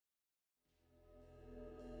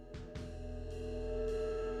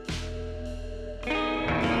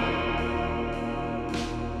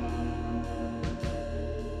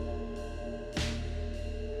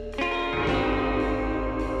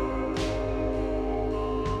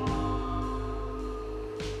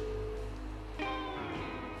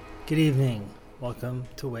Good evening. Welcome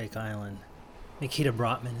to Wake Island. Nikita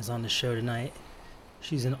Brotman is on the show tonight.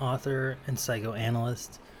 She's an author and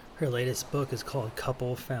psychoanalyst. Her latest book is called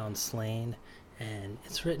Couple Found Slain, and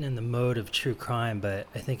it's written in the mode of true crime, but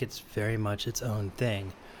I think it's very much its own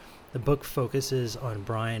thing. The book focuses on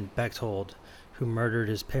Brian Bechtold, who murdered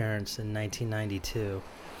his parents in 1992.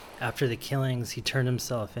 After the killings, he turned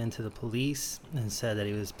himself in to the police and said that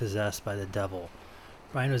he was possessed by the devil.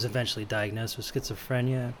 Brian was eventually diagnosed with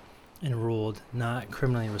schizophrenia and ruled not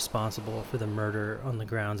criminally responsible for the murder on the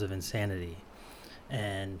grounds of insanity.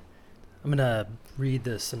 And I'm going to read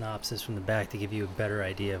the synopsis from the back to give you a better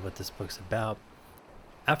idea of what this book's about.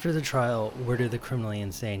 After the trial, Where Do the Criminally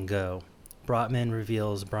Insane Go? Brotman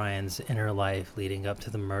reveals Brian's inner life leading up to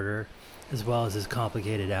the murder, as well as his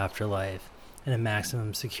complicated afterlife in a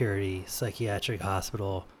maximum security psychiatric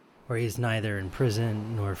hospital where he's neither in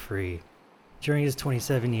prison nor free. During his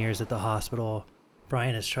 27 years at the hospital,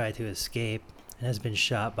 Brian has tried to escape and has been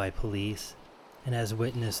shot by police and has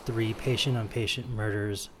witnessed 3 patient-on-patient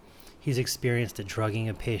murders. He's experienced a drugging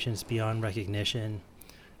of patients beyond recognition,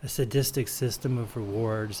 a sadistic system of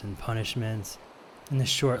rewards and punishments, and the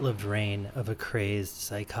short-lived reign of a crazed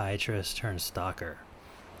psychiatrist turned stalker.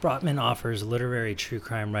 Brotman offers literary true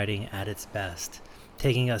crime writing at its best,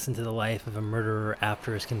 taking us into the life of a murderer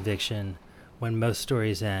after his conviction, when most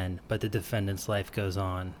stories end, but the defendant's life goes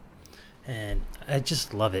on. And I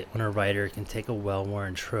just love it when a writer can take a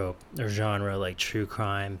well-worn trope or genre like true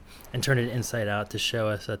crime and turn it inside out to show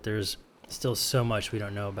us that there's still so much we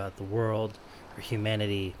don't know about the world or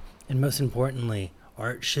humanity. And most importantly,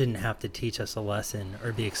 art shouldn't have to teach us a lesson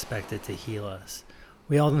or be expected to heal us.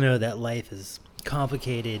 We all know that life is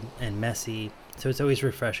complicated and messy, so it's always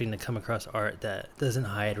refreshing to come across art that doesn't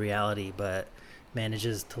hide reality but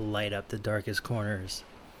manages to light up the darkest corners.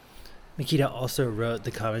 Nikita also wrote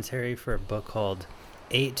the commentary for a book called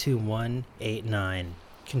 82189,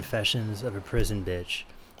 Confessions of a Prison Bitch,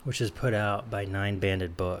 which is put out by Nine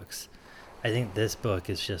Banded Books. I think this book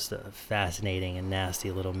is just a fascinating and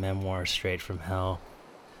nasty little memoir straight from hell.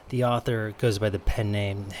 The author goes by the pen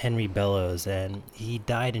name Henry Bellows, and he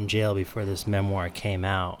died in jail before this memoir came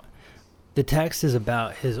out. The text is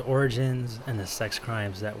about his origins and the sex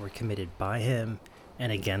crimes that were committed by him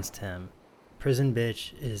and against him. Prison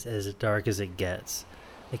Bitch is as dark as it gets.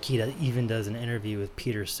 Nikita even does an interview with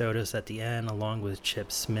Peter Sotos at the end, along with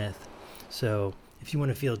Chip Smith. So, if you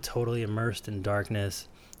want to feel totally immersed in darkness,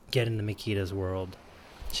 get into Nikita's world.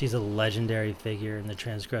 She's a legendary figure in the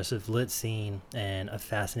transgressive lit scene and a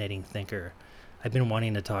fascinating thinker. I've been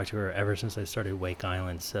wanting to talk to her ever since I started Wake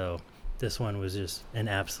Island, so this one was just an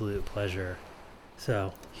absolute pleasure.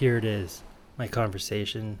 So, here it is, my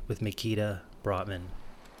conversation with Nikita Brotman.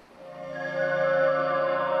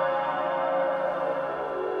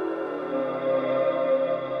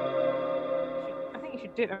 I think you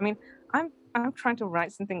should do it. I mean, I'm trying to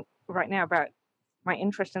write something right now about my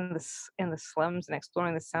interest in the slums and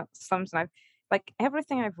exploring the slums, and I've like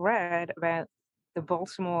everything I've read about the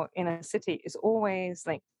Baltimore inner city is always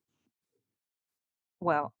like,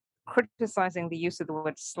 well, criticizing the use of the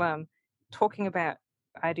word slum, talking about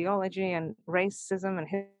ideology and racism and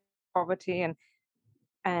poverty and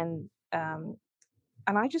um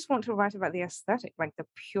and I just want to write about the aesthetic, like the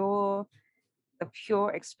pure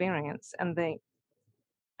experience and the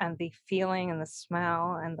feeling and the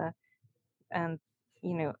smell and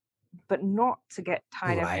you know, but not to get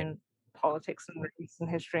tied up Right. in politics and race and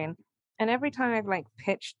history. And every time I've like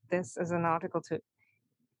pitched this as an article to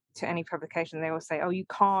any publication, they will say, "Oh, you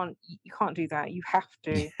can't do that. You have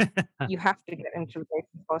to get into race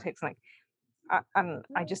and politics." Like, and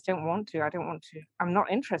I just don't want to. I don't want to. I'm not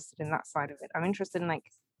interested in that side of it. I'm interested in like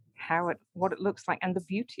what it looks like and the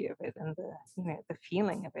beauty of it and the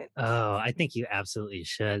feeling of it. Oh, I think you absolutely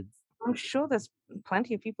should. I'm sure there's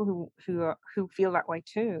plenty of people who feel that way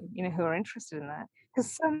too, who are interested in that.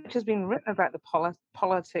 Because so much has been written about the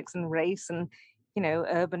politics and race and,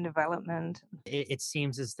 urban development. It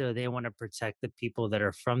seems as though they want to protect the people that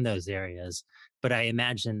are from those areas. But I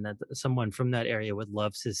imagine that someone from that area would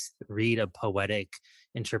love to read a poetic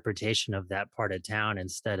interpretation of that part of town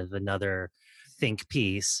instead of another think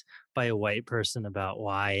piece by a white person about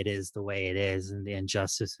why it is the way it is and the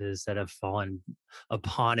injustices that have fallen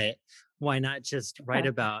upon it. Why not just write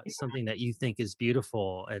about something that you think is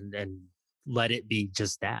beautiful and let it be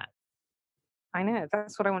just that? I know,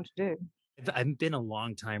 that's what I want to do. I've been a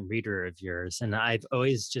long time reader of yours, and I've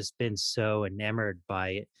always just been so enamored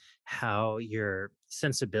by how your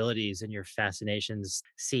sensibilities and your fascinations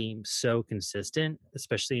seem so consistent,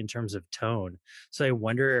 especially in terms of tone. So I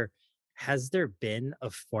wonder has there been a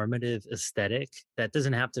formative aesthetic that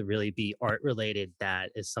doesn't have to really be art related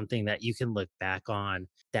that is something that you can look back on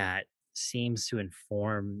that seems to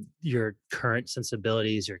inform your current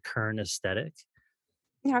sensibilities, your current aesthetic?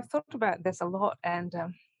 I've thought about this a lot, and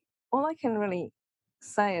all I can really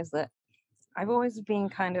say is that I've always been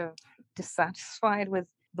kind of dissatisfied with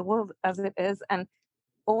the world as it is, and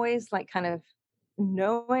always like kind of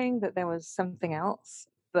knowing that there was something else,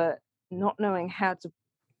 but not knowing how to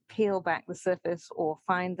peel back the surface or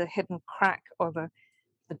find the hidden crack or the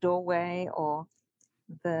doorway or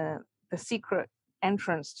the the secret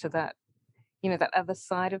entrance to that, that other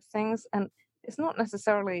side of things. And it's not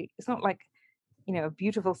like, a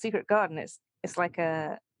beautiful secret garden. It's like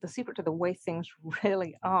the secret to the way things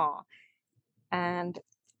really are. And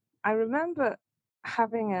I remember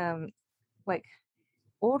having like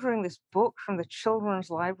ordering this book from the children's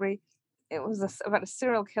library. It was about a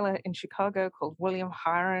serial killer in Chicago called William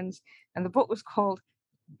Hirons, and the book was called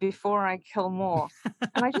Before I Kill More.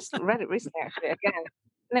 And I just read it recently, actually, again.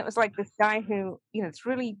 And it was like this guy who, this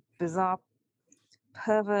really bizarre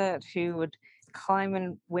pervert who would climb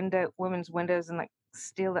in women's windows and like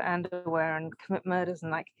steal their underwear and commit murders.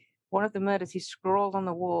 And like one of the murders, he scrawled on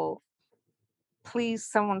the wall, "Please,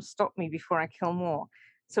 someone stop me before I kill more."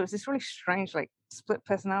 So it's this really strange, like split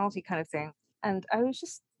personality kind of thing. And I was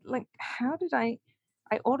just like, how did I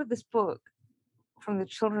ordered this book from the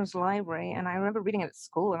children's library, and I remember reading it at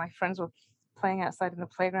school, and my friends were playing outside in the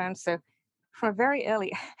playground. So from a very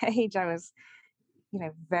early age, I was,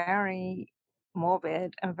 very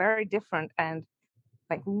morbid and very different, and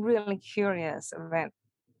like really curious about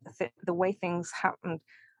the way things happened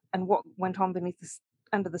and what went on beneath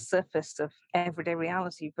under the surface of everyday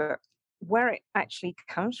reality. But where it actually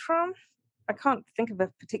comes from, I can't think of a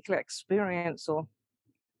particular experience or,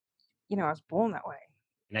 I was born that way.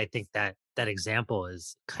 And I think that that example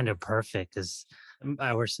is kind of perfect because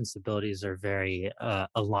our sensibilities are very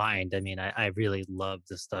aligned. I mean, I really love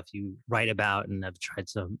the stuff you write about, and I've tried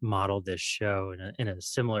to model this show in a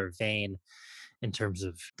similar vein in terms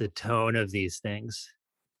of the tone of these things.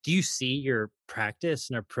 Do you see your practice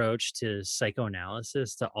and approach to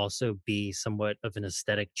psychoanalysis to also be somewhat of an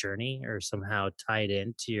aesthetic journey or somehow tied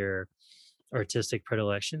into your artistic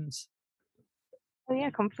predilections? Oh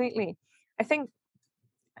yeah, completely. I think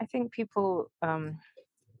I think people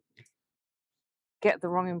get the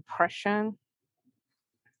wrong impression,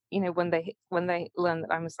 when they learn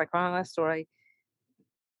that I'm a psychoanalyst, or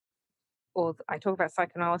I talk about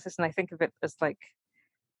psychoanalysis, and I think of it as like,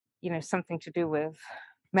 something to do with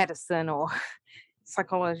medicine or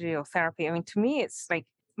psychology or therapy. I mean, to me, it's like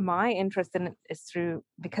my interest in it is through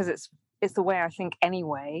because it's the way I think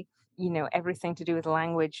anyway. Everything to do with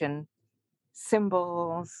language and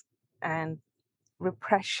symbols and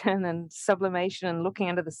repression and sublimation and looking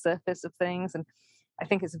under the surface of things. And I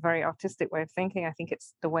think it's a very artistic way of thinking. I think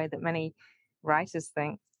it's the way that many writers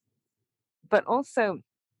think. But also,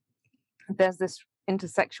 there's this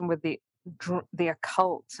intersection with the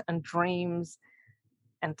occult and dreams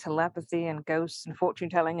and telepathy and ghosts and fortune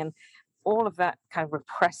telling and all of that kind of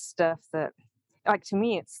repressed stuff that, like, to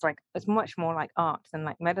me, it's much more like art than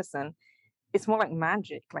like medicine. It's more like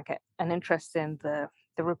magic, like an interest in the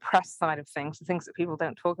repressed side of things, the things that people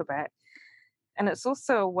don't talk about. And it's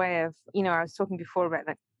also a way of, I was talking before about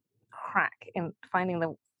the crack and finding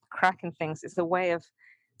the crack in things. It's a way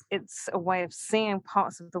of seeing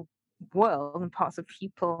parts of the world and parts of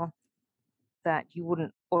people that you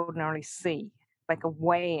wouldn't ordinarily see, like a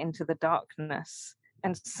way into the darkness.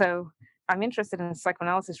 And so I'm interested in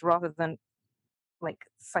psychoanalysis rather than like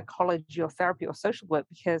psychology or therapy or social work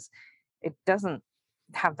because it doesn't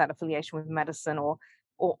have that affiliation with medicine or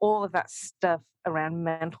all of that stuff around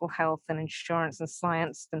mental health and insurance and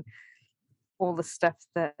science and all the stuff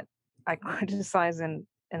that I criticize in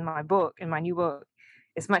my book, in my new book.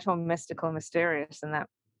 It's much more mystical and mysterious than that.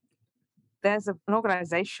 There's an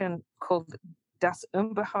organization called Das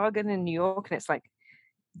Unbehagen in New York, and it's like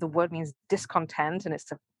the word means discontent, and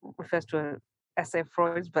refers to a essay of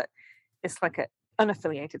Freud's, but it's like a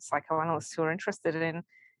unaffiliated psychoanalysts who are interested in,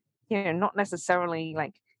 not necessarily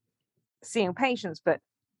like seeing patients, but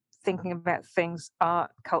thinking about things,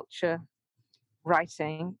 art, culture,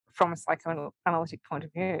 writing from a psychoanalytic point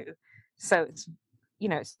of view. So it's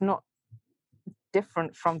not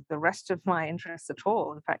different from the rest of my interests at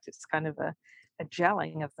all. In fact, it's kind of a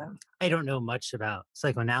gelling of them. I don't know much about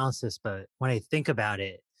psychoanalysis, but when I think about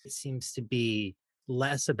it, it seems to be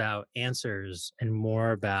less about answers and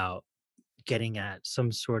more about getting at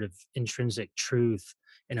some sort of intrinsic truth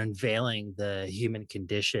and unveiling the human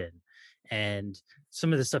condition. And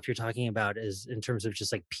some of the stuff you're talking about is in terms of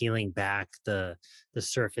just like peeling back the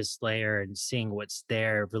surface layer and seeing what's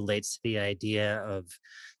there relates to the idea of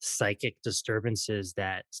psychic disturbances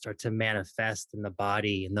that start to manifest in the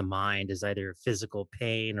body and the mind as either physical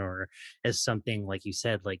pain or as something like you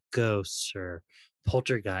said, like ghosts or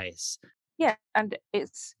poltergeists. Yeah, and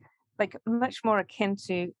it's like much more akin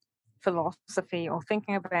to philosophy or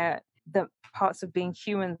thinking about the parts of being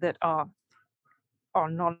human that are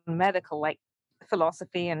non-medical, like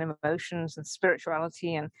philosophy and emotions and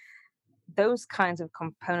spirituality and those kinds of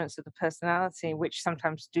components of the personality, which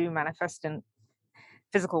sometimes do manifest in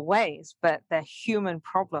physical ways, but they're human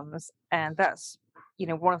problems. And that's,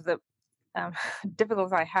 one of the um,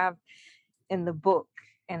 difficulties I have in the book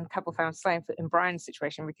in Couple Found Slain in Brian's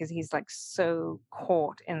situation, because he's like so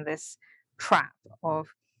caught in this trap of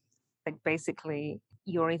like basically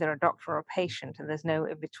you're either a doctor or a patient and there's no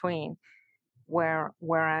in between.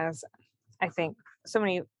 Whereas I think so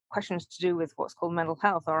many questions to do with what's called mental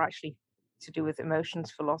health are actually to do with emotions,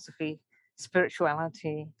 philosophy,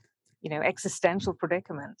 spirituality, existential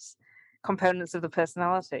predicaments, components of the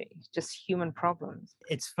personality, just human problems.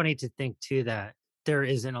 It's funny to think too that there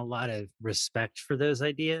isn't a lot of respect for those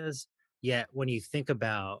ideas. Yet when you think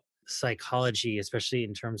about psychology, especially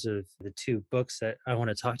in terms of the two books that I want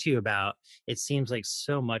to talk to you about, it seems like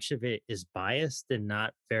so much of it is biased and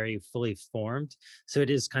not very fully formed. So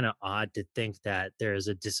it is kind of odd to think that there is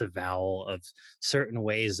a disavowal of certain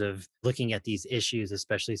ways of looking at these issues,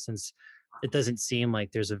 especially since it doesn't seem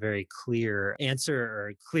like there's a very clear answer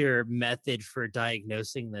or clear method for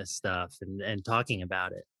diagnosing this stuff and talking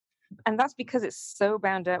about it. And that's because it's so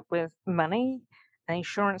bound up with money and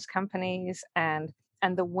insurance companies and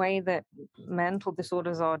the way that mental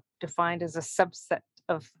disorders are defined as a subset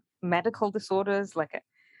of medical disorders,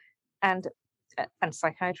 and and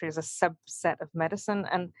psychiatry is a subset of medicine.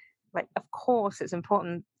 And like, of course, it's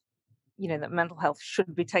important, that mental health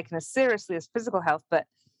should be taken as seriously as physical health, but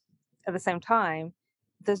at the same time,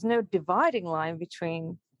 there's no dividing line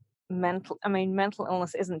between mental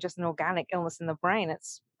illness isn't just an organic illness in the brain.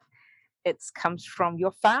 It's comes from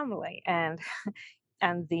your family and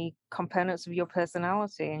the components of your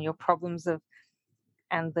personality and your problems of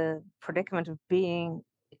and the predicament of being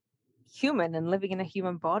human and living in a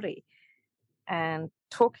human body. And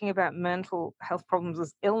talking about mental health problems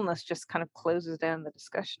as illness just kind of closes down the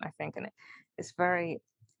discussion, I think. And it's very,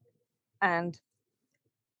 and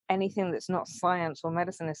anything that's not science or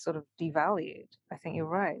medicine is sort of devalued. I think you're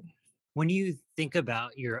right. When you think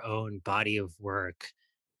about your own body of work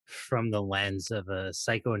from the lens of a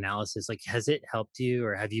psychoanalysis, like has it helped you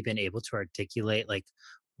or have you been able to articulate like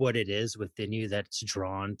what it is within you that's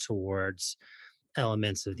drawn towards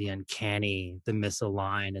elements of the uncanny, the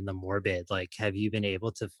misaligned, and the morbid? Like, have you been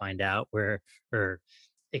able to find out where or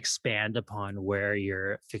expand upon where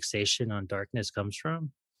your fixation on darkness comes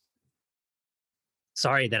from?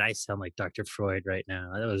 Sorry that I sound like Dr. Freud right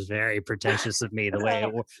now. That was very pretentious of me, the way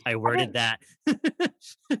Uh, I I worded think that.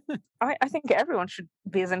 I think everyone should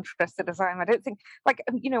be as interested as I am. I don't think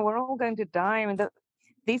we're all going to die. I mean,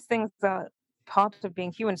 these things are part of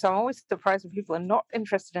being human. So I'm always surprised when people are not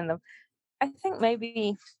interested in them. I think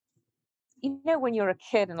maybe when you're a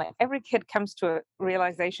kid and like every kid comes to a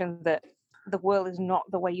realization that the world is not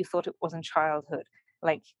the way you thought it was in childhood.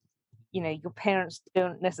 Like, your parents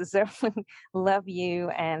don't necessarily love you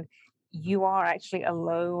and you are actually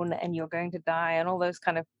alone and you're going to die and all those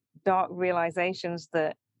kind of dark realizations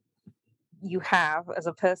that you have as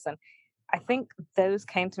a person. I think those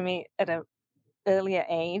came to me at a earlier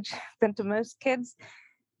age than to most kids.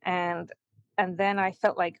 And and then I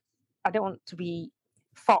felt like I don't want to be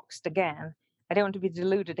foxed again. I don't want to be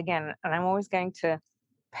deluded again. And I'm always going to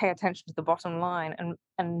pay attention to the bottom line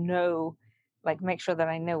and know, like make sure that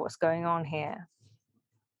I know what's going on here.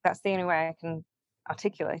 That's the only way I can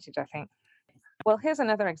articulate it, I think. Well, here's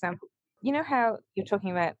another example. You know how you're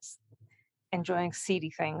talking about enjoying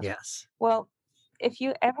seedy things? Yes. Well, if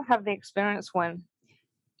you ever have the experience when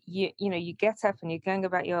you get up and you're going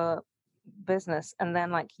about your business and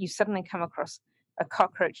then like you suddenly come across a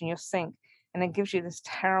cockroach in your sink and it gives you this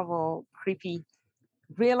terrible creepy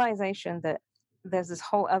realization that there's this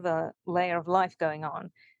whole other layer of life going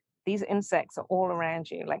on. These insects are all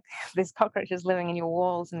around you, like there's cockroaches living in your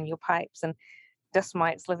walls and your pipes and dust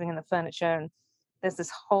mites living in the furniture, and there's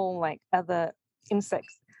this whole like other insect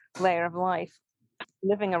layer of life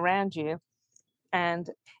living around you. And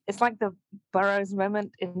it's like the Burroughs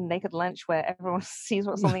moment in Naked Lunch where everyone sees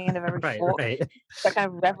what's on the end of every Right, fork. right. That kind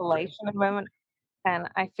of revelation moment. And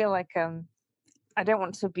I feel like I don't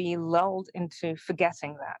want to be lulled into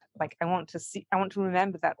forgetting that. Like I want to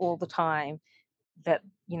remember that all the time, that,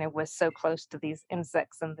 we're so close to these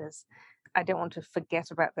insects and this. I don't want to forget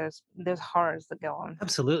about those horrors that go on.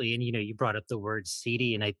 Absolutely. And you brought up the word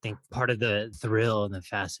seedy, and I think part of the thrill and the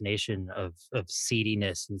fascination of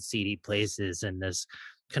seediness and seedy places and this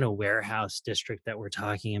kind of warehouse district that we're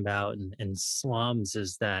talking about and slums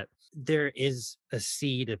is that there is a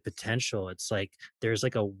seed of potential. It's like there's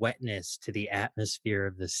like a wetness to the atmosphere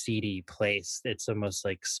of the seedy place. It's almost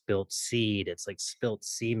like spilt seed. It's like spilt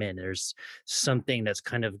semen. There's something that's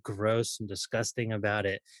kind of gross and disgusting about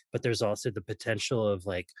it, but there's also the potential of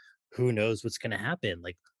like who knows what's going to happen,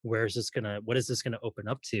 like what is this going to open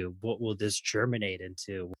up to, what will this germinate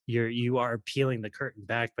into. You are peeling the curtain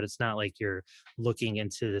back, but it's not like you're looking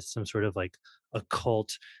into some sort of like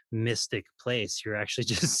occult mystic place. You're actually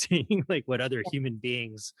just seeing like what other human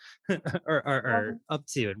beings are Well, up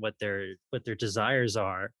to and what their desires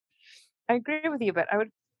are. I agree with you, but I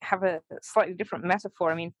would have a slightly different metaphor.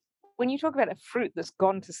 I mean, when you talk about a fruit that's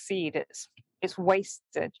gone to seed, it's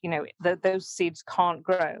wasted. Those seeds can't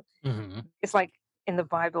grow. Hmm. It's like in the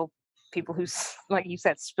Bible, people who, like you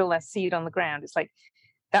said, spill their seed on the ground. It's like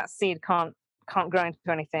that seed can't grow into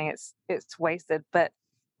anything. It's wasted. But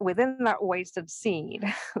within that wasted seed,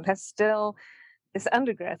 there's still this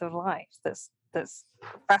undergrowth of life that's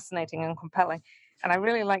fascinating and compelling. And I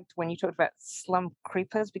really liked when you talked about slum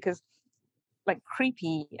creepers because like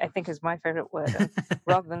creepy, I think is my favorite word. And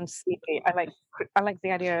rather than sleepy, I like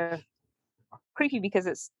the idea of creepy because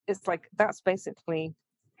it's like that's basically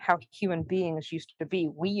how human beings used to be.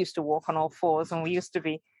 We used to walk on all fours and we used to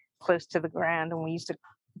be close to the ground and we used to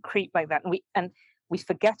creep like that. And we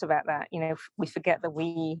forget about that. We forget that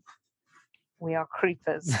we are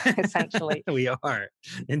creepers essentially. We are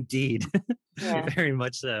indeed. Yeah, Very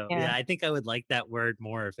much so. yeah, Yeah, I think I would like that word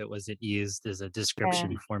more if it wasn't used as a yeah.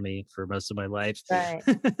 description for me for most of my life. Right.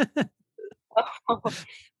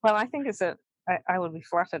 Well, I think I would be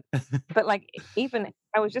flattered. But like even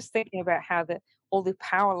I was just thinking about how the all the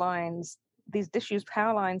power lines, these disused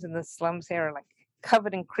power lines in the slums here are like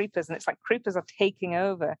covered in creepers, and it's like creepers are taking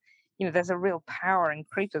over. There's a real power in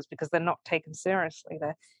creepers because they're not taken seriously.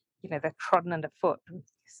 They're trodden underfoot.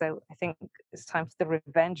 So I think it's time for the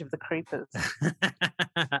revenge of the creepers.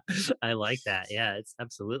 I like that. Yeah, it's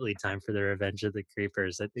absolutely time for the revenge of the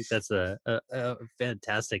creepers. I think that's a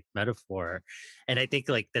fantastic metaphor. And I think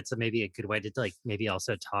like that's maybe a good way to like maybe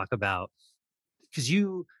also talk about because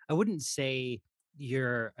I wouldn't say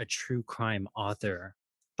you're a true crime author,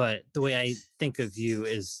 but the way I think of you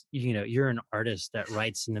is, you're an artist that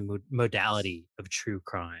writes in the modality of true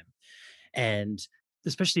crime. And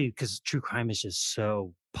especially because true crime is just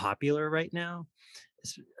so popular right now,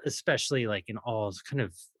 especially like in all kind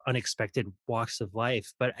of unexpected walks of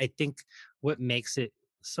life. But I think what makes it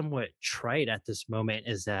somewhat trite at this moment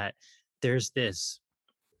is that there's this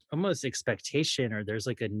almost expectation or there's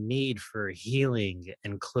like a need for healing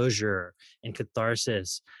and closure and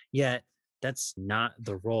catharsis. Yet that's not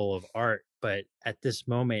the role of art. But at this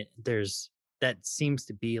moment, that seems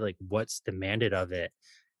to be like what's demanded of it.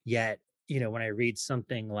 Yet, when I read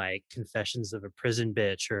something like Confessions of a Prison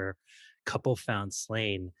Bitch or Couple Found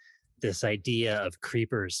Slain, this idea of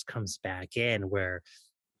creepers comes back in where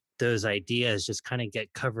those ideas just kind of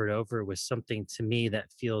get covered over with something to me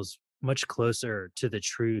that feels much closer to the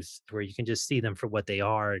truth, where you can just see them for what they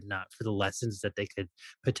are and not for the lessons that they could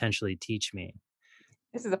potentially teach me.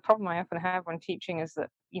 This is a problem I often have when teaching is that,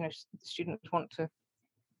 students want to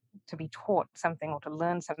be taught something or to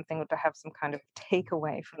learn something or to have some kind of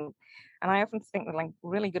takeaway from. And I often think that like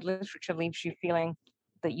really good literature leaves you feeling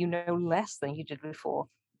that you know less than you did before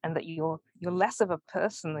and that you're less of a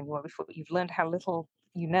person than you were before. You've learned how little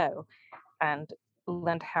you know and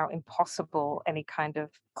learned how impossible any kind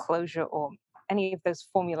of closure or any of those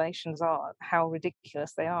formulations are, how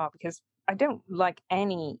ridiculous they are. Because I don't like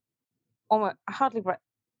almost I hardly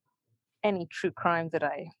any true crime that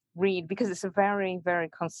I read because it's a very, very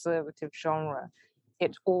conservative genre.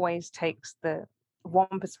 It always takes the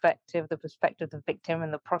one perspective, the perspective of the victim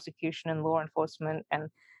and the prosecution and law enforcement, and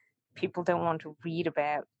people don't want to read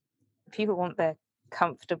about, people want their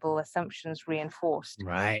comfortable assumptions reinforced.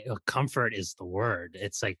 Right. Comfort is the word.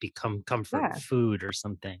 It's like become comfort Yeah, food or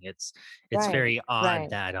something. It's right, very odd right.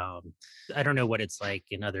 that I don't know what it's like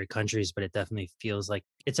in other countries, but it definitely feels like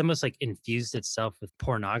it's almost like infused itself with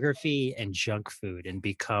pornography and junk food and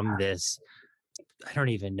become this. I don't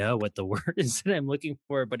even know what the word is that I'm looking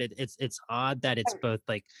for, but it's odd that it's both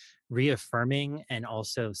like reaffirming and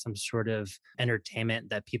also some sort of entertainment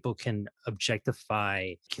that people can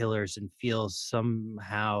objectify killers and feel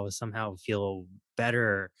somehow feel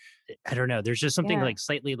better. I don't know. There's just something Yeah. like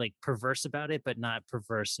slightly like perverse about it, but not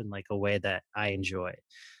perverse in like a way that I enjoy.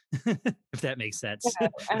 if that makes You sense. know,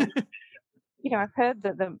 and I've heard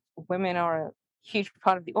that the women are a huge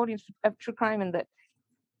part of the audience of true crime, and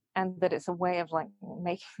that it's a way of like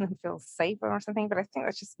making them feel safer or something. But I think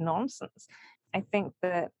that's just nonsense. I think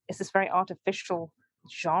that it's this very artificial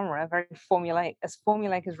genre, very formulaic, as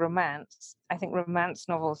romance. I think romance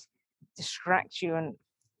novels distract you and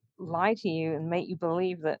lie to you and make you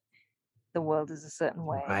believe that the world is a certain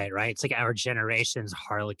way. Right, right. It's like our generation's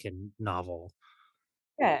Harlequin novel.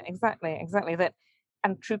 Yeah, exactly, exactly. That,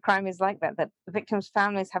 and true crime is like that. That the victims'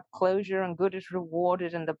 families have closure, and good is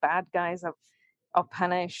rewarded, and the bad guys are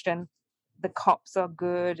punished, and the cops are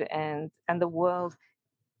good, and the world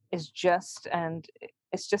is just, and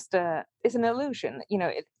it's just it's an illusion.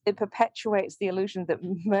 It perpetuates the illusion that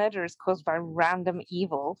murder is caused by random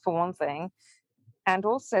evil, for one thing, and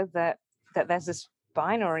also that there's this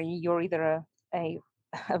binary. You're either a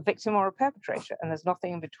a victim or a perpetrator, and there's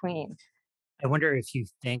nothing in between. I wonder if you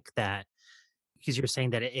think that because you're saying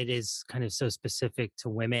that it is kind of so specific to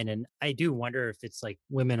women, and I do wonder if it's like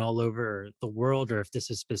women all over the world or if this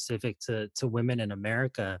is specific to women in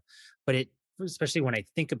America. But it, especially when I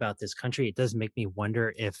think about this country, it does make me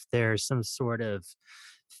wonder if there's some sort of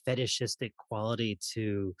fetishistic quality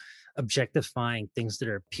to objectifying things that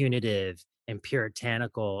are punitive and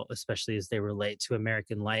puritanical, especially as they relate to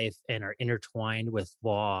American life and are intertwined with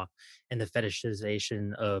law and the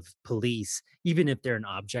fetishization of police, even if they're an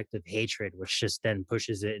object of hatred, which just then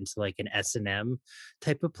pushes it into like an S&M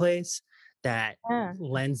type of place that Yeah.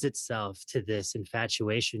 lends itself to this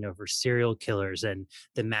infatuation over serial killers and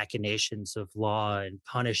the machinations of law and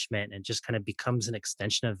punishment, and just kind of becomes an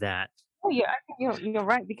extension of that. Oh, yeah, I think you're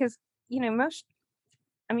right because, most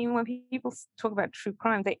I mean, when people talk about true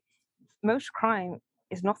crime, most crime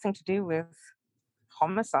is nothing to do with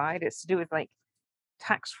homicide. It's to do with like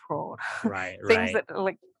tax fraud, Right, things right. that are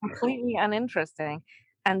like completely uninteresting.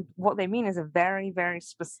 And what they mean is a very, very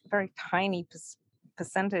tiny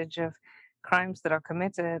percentage of crimes that are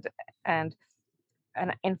committed, and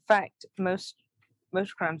in fact, most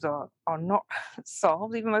crimes are not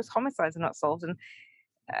solved. Even most homicides are not solved,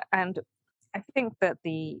 and I think that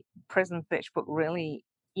the Prison Bitch book really,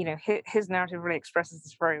 his narrative really expresses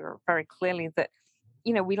this very, very clearly that,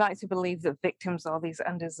 we like to believe that victims are these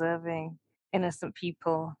undeserving, innocent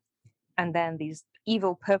people, and then these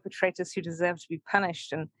evil perpetrators who deserve to be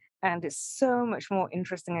punished. And it's so much more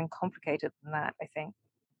interesting and complicated than that, I think.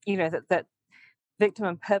 That victim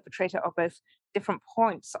and perpetrator are both different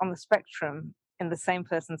points on the spectrum in the same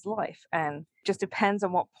person's life, and just depends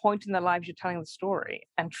on what point in their lives you're telling the story.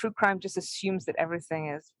 And true crime just assumes that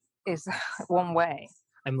everything is one way.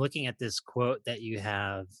 I'm looking at this quote that you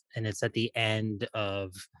have, and it's at the end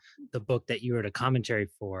of the book that you wrote a commentary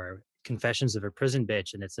for, Confessions of a Prison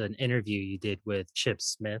Bitch. And it's an interview you did with Chip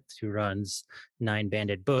Smith, who runs Nine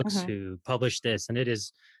Banded Books, Hmm. who published this. And it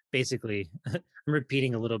is basically, I'm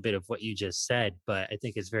repeating a little bit of what you just said, but I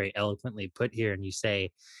think it's very eloquently put here. And you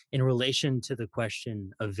say, in relation to the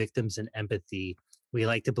question of victims and empathy, we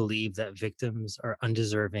like to believe that victims are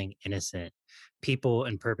undeserving, innocent. People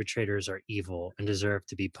and perpetrators are evil and deserve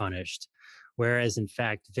to be punished. Whereas, in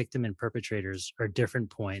fact, victim and perpetrators are different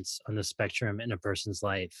points on the spectrum in a person's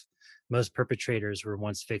life. Most perpetrators were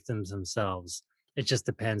once victims themselves. It just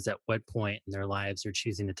depends at what point in their lives they're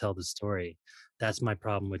choosing to tell the story. That's my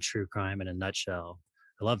problem with true crime in a nutshell.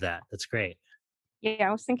 I love that. That's great. Yeah,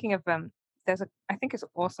 I was thinking of I think it's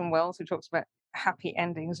Orson Welles who talks about happy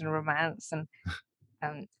endings and romance,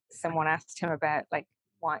 and someone asked him about like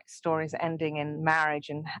why stories ending in marriage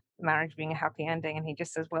and marriage being a happy ending, and he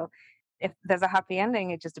just says, well, if there's a happy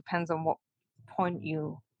ending, it just depends on what point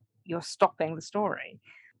you're stopping the story.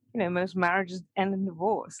 Most marriages end in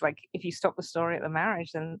divorce. Like if you stop the story at the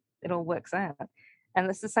marriage, then it all works out. And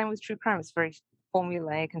it's the same with true crime. It's very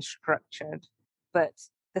formulaic and structured, but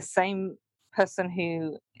the same person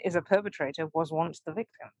who is a perpetrator was once the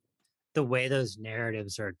victim. The way those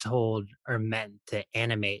narratives are told are meant to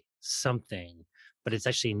animate something, but it's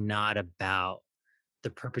actually not about the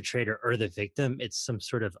perpetrator or the victim. It's some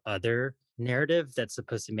sort of other narrative that's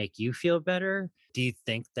supposed to make you feel better. Do you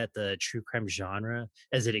think that the true crime genre,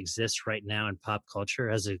 as it exists right now in pop culture,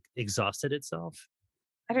 has exhausted itself?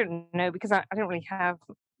 I don't know because I don't really have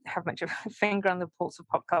much of a finger on the pulse of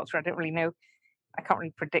pop culture. I don't really know. I can't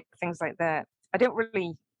really predict things like that. I don't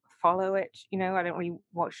really follow it. I don't really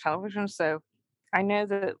watch television, so I know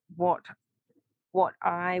that what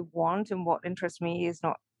I want and what interests me is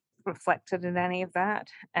not reflected in any of that,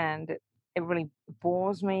 and it really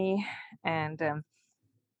bores me. And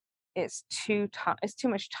it's too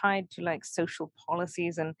much tied to like social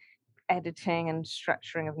policies and editing and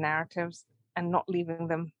structuring of narratives, and not leaving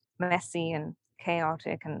them messy and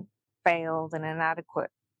chaotic and failed and inadequate,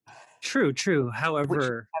 True, true. which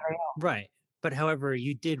However, they are. right. But however,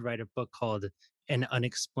 you did write a book called An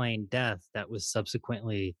Unexplained Death that was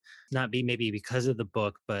subsequently not be maybe because of the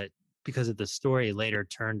book, but because of the story later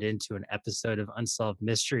turned into an episode of Unsolved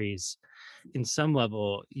Mysteries. In some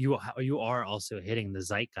level, you are also hitting the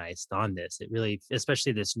zeitgeist on this. It really,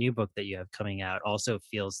 especially this new book that you have coming out, also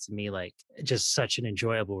feels to me like just such an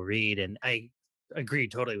enjoyable read. And I agree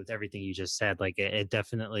totally with everything you just said. Like it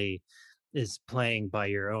definitely is playing by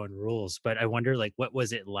your own rules. But I wonder, like, what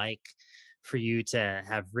was it like for you to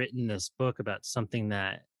have written this book about something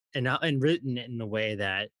that and written it in a way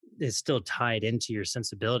that is still tied into your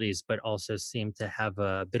sensibilities, but also seemed to have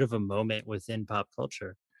a bit of a moment within pop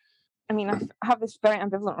culture? I mean, I have this very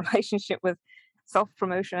ambivalent relationship with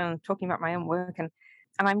self-promotion and talking about my own work, and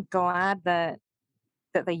I'm glad that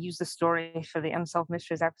they used the story for the Unsolved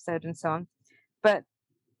Mysteries episode and so on. But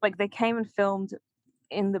like they came and filmed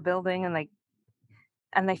in the building,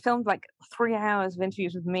 and they filmed like 3 hours of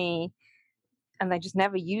interviews with me, and they just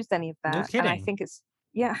never used any of No that. And I kidding. think it's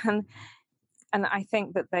yeah, and I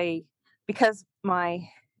think that they because my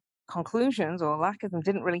conclusions or lack of them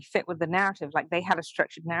didn't really fit with the narrative, like they had a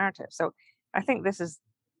structured narrative. So I think this is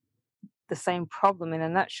the same problem in a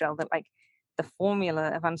nutshell, that like the formula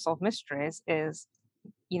of Unsolved Mysteries is,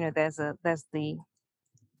 there's the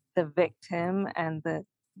victim and the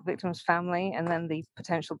victim's family, and then the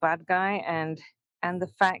potential bad guy, and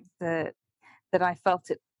the fact that I felt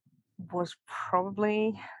it was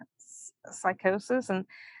probably psychosis,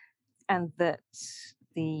 and that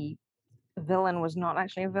the villain was not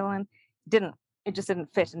actually a villain, didn't it just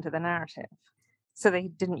didn't fit into the narrative, so they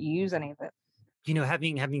didn't use any of it.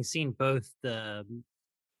 Having seen both the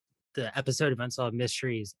episode of Unsolved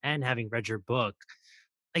Mysteries and having read your book,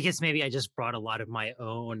 I guess maybe I just brought a lot of my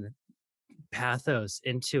own pathos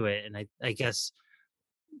into it. And I guess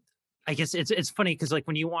it's funny because like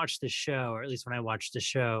when you watch the show, or at least when I watch the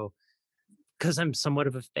show, because I'm somewhat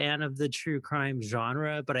of a fan of the true crime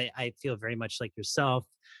genre, but I feel very much like yourself.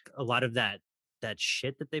 A lot of that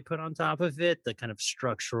shit that they put on top of it, the kind of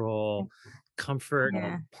structural comfort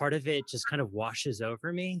Yeah, part of it just kind of washes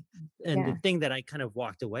over me. And the yeah. thing that I kind of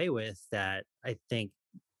walked away with that I think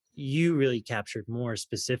you really captured more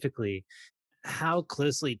specifically how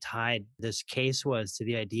closely tied this case was to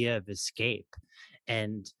the idea of escape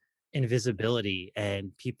and invisibility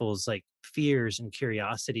and people's like fears and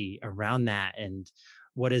curiosity around that. And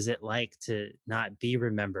what is it like to not be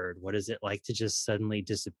remembered? What is it like to just suddenly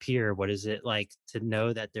disappear? What is it like to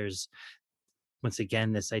know that there's once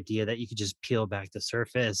again this idea that you could just peel back the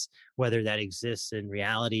surface, whether that exists in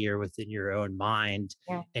reality or within your own mind,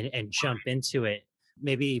 Yeah. and jump into it?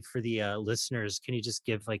 Maybe for the listeners, can you just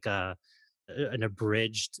give like an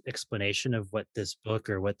abridged explanation of what this book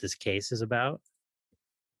or what this case is about?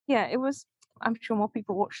 Yeah, it was I'm sure more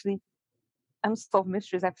people watched the Unsolved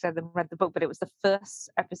Mysteries episode than read the book, but it was the first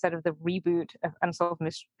episode of the reboot of Unsolved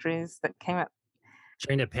Mysteries that came out.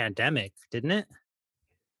 During the pandemic, didn't it?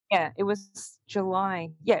 Yeah, it was July.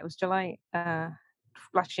 Yeah, it was July,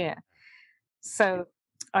 last year. So,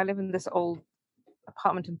 I live in this old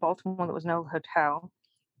apartment in Baltimore that was an old hotel,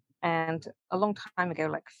 and a long time ago,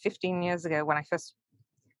 like 15 years ago, when I first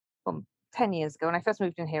well, 10 years ago, when I first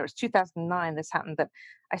moved in here, it was 2009 this happened, that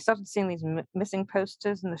I started seeing these missing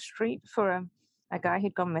posters in the street for a guy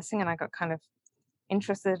who'd gone missing, and I got kind of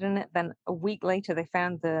interested in it. Then a week later, they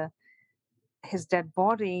found the his dead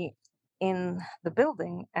body in the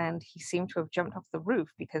building, and he seemed to have jumped off the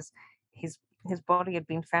roof because his his body had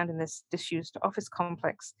been found in this disused office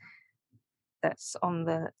complex that's on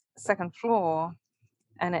the second floor,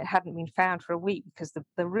 and it hadn't been found for a week because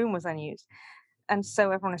the room was unused. And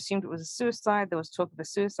so everyone assumed it was a suicide. There was talk of a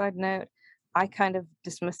suicide note. I kind of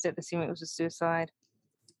dismissed it, assuming it was a suicide.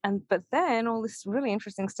 And but then all this really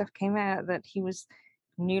interesting stuff came out, that he was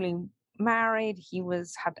newly married. He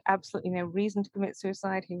was had absolutely no reason to commit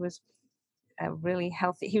suicide. He was really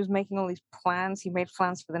healthy. He was making all these plans. He made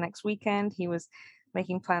plans for the next weekend. He was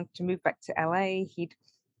making plans to move back to LA. He'd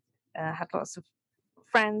had lots of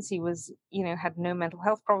friends. He was, had no mental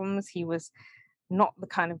health problems. He was not the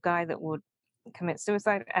kind of guy that would commit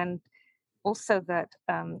suicide. And also that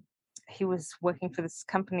he was working for this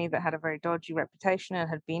company that had a very dodgy reputation and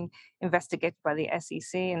had been investigated by the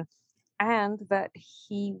SEC, and that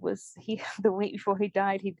he the week before he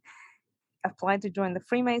died, he'd applied to join the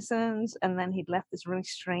Freemasons, and then he'd left this really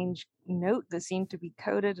strange note that seemed to be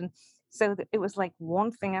coded, and so it was like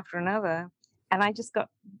one thing after another, and I just got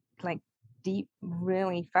like deep,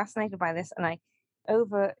 really fascinated by this, and I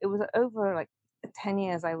over it was over like 10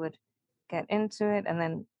 years I would get into it and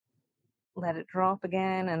then let it drop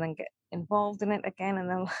again, and then get involved in it again and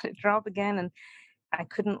then let it drop again, and I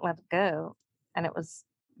couldn't let it go. And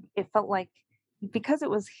it felt like because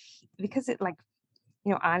because it like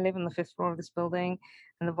I live on the fifth floor of this building,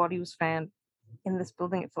 and the body was found in this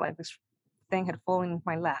building. It felt like this thing had fallen into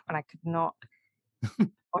my lap, and I could not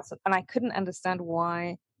also, and I couldn't understand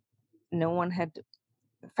why no one had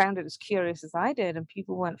found it as curious as I did, and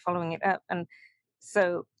people weren't following it up. And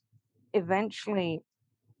so eventually,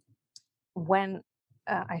 when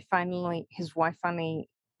his wife finally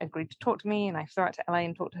agreed to talk to me, and I flew out to LA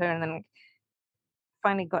and talked to her, and then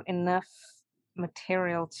finally got enough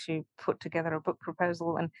material to put together a book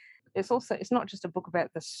proposal. And it's not just a book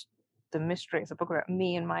about the mystery. It's a book about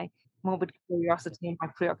me and my morbid curiosity and my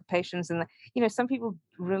preoccupations. And some people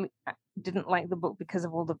really didn't like the book because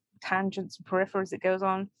of all the tangents and peripheries it goes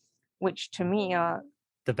on, which to me are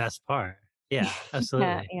The best part. Yeah,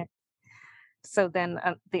 yeah, absolutely. yeah. So then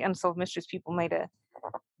the Unsolved Mysteries people made it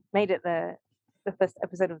the first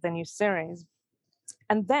episode of the new series.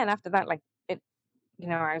 And then after that, like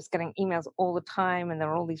I was getting emails all the time, and there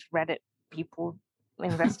were all these Reddit people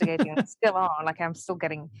investigating, and still are. Like I'm still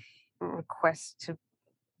getting requests to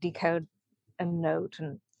decode a note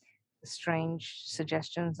and strange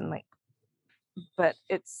suggestions, and but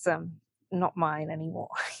it's not mine anymore.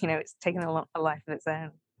 It's taken a life of its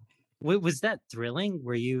own. Was that thrilling?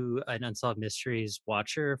 Were you an Unsolved Mysteries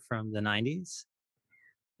watcher from the 90s?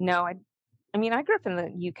 No, I mean, I grew up in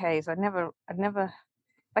the UK, so I'd never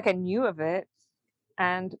like I knew of it,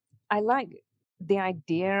 and I like the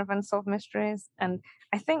idea of unsolved mysteries. And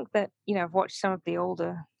I think that I've watched some of the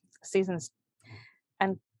older seasons,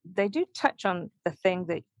 and they do touch on the thing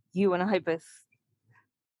that you and I both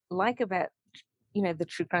like about the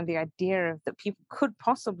true crime, the idea of that people could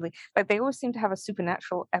possibly, like, they always seem to have a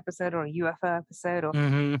supernatural episode or a UFO episode, or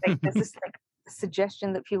like there's Mhm. this like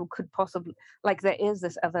suggestion that people could possibly, like, there is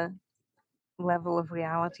this other level of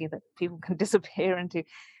reality that people can disappear into.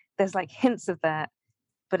 There's like hints of that,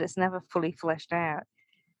 but it's never fully fleshed out.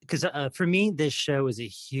 'Cause, for me, this show was a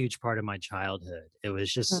huge part of my childhood. It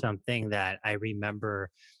was just Mm, something that I remember.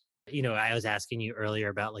 I was asking you earlier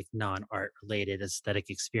about, like, non-art related aesthetic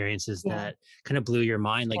experiences yeah, that kinda blew your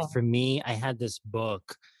mind. Like, yeah, for me, I had this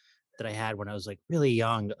book that I had when I was, like, really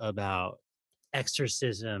young about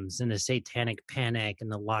exorcisms and the Satanic Panic and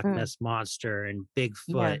the Loch mm, Ness Monster and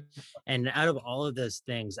yeah, Bigfoot. And out of all of those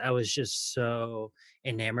things, I was just so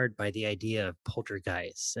enamored by the idea of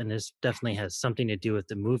poltergeists. And this definitely has something to do with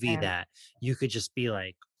the movie yeah, that you could just be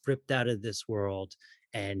like ripped out of this world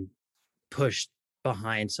and pushed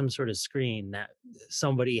behind some sort of screen that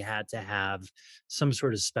somebody had to have some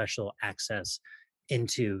sort of special access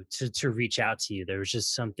into to reach out to you. There was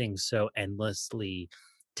just something so endlessly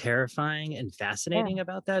terrifying and yeah, fascinating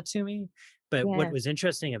about that to me. But what yeah, was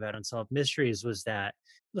interesting about Unsolved Mysteries was that,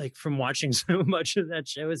 like, from watching so much of that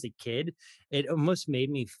show as a kid, it almost made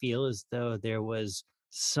me feel as though there was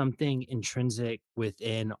something intrinsic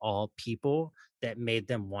within all people that made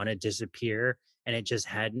them want to disappear, and it just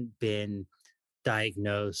hadn't been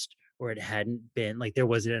diagnosed, or it hadn't been like there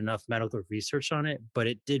wasn't enough medical research on it, but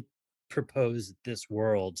it did propose this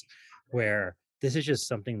world where this is just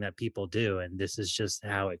something that people do and this is just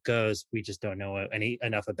how it goes. We just don't know any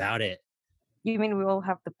enough about it. you mean we all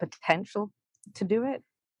have the potential to do it,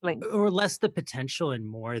 like Or less the potential and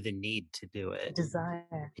more the need to do the it.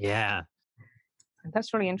 desire? Yeah. And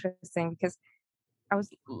that's really interesting because I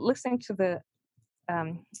was listening to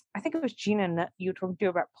I think it was Gina Nutt you were talking to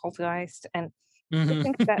about Poltergeist, and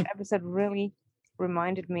listening to that Mhm. episode really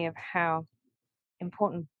reminded me of how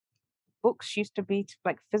important books used to be, to,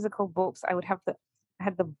 like, physical books. I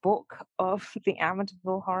had the book of the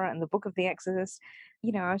Amityville Horror and the book of The Exorcist.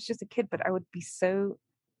 I was just a kid, but I would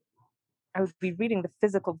be reading the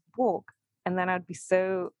physical book, and then I'd be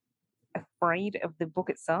so afraid of the book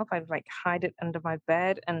itself. I'd like hide it under my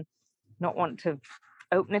bed and not want to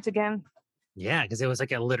open it again. Yeah, because it was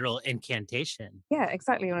like a literal incantation. Yeah,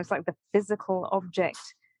 exactly. And it's like the physical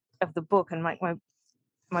object of the book, and like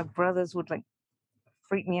my brothers would like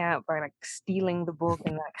freak me out by like stealing the book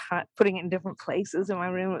and like putting it in different places in my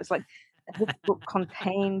room. It was like this book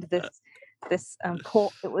contained this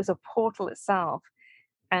port. It was a portal itself,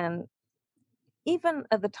 and even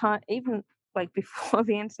at the time, even like before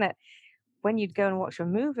the internet, when you'd go and watch a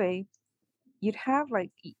movie, you'd have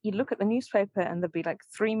like you'd look at the newspaper and there'd be like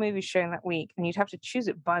three movies showing that week, and you'd have to choose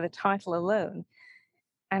it by the title alone,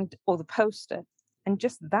 and or the poster, and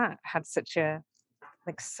just that had such a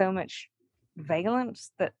like so much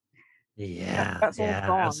valence that Yeah, that's all yeah,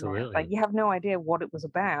 gone now. Like absolutely. you have no idea what it was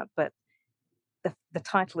about, but the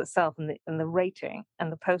title itself and the rating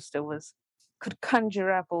and the poster was could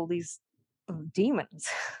conjure up all these demons.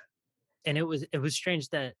 And it was strange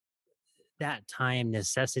that that time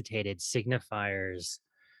necessitated signifiers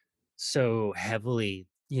so heavily,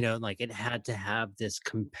 like it had to have this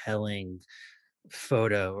compelling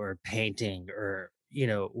photo or painting or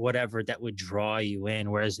whatever that would draw you in,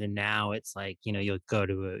 whereas in now it's like you'll go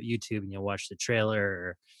to a YouTube and you'll watch the trailer,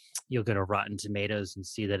 or you'll go to Rotten Tomatoes and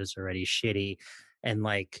see that it's already shitty. And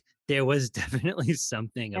like there was definitely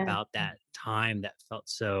something Yeah, about that time that felt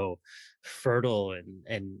so fertile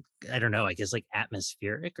and I don't know, I guess like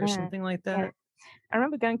atmospheric or yeah, something like yeah. that. I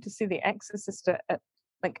remember going to see The Exorcist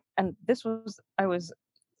like, and this was I was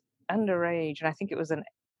underage, and I think it was an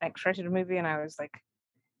X-rated movie, and I was like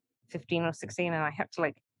 15 or 16, and I had to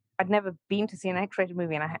like I'd never been to see an X-rated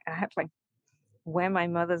movie, and I had to like wear my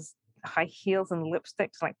mother's high heels and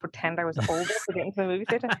lipstick to like pretend I was older to get into the movie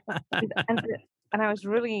theater. And and, the- and I was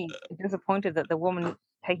really disappointed that the woman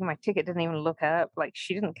taking my ticket didn't even look up. Like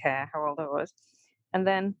she didn't care how old I was. And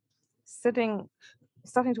then sitting,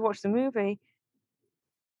 starting to watch the movie,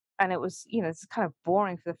 and it was, it's kind of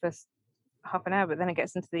boring for the first half an hour, but then it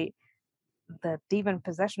gets into the demon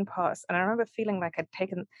possession parts, and I remember feeling like I'd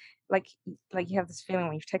taken, like like you have this feeling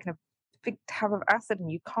when you've taken a big tab of acid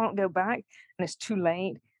and you can't go back, and it's too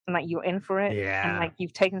late, and like you're in for it, and Yeah. like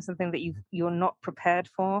you've taken something that you're not prepared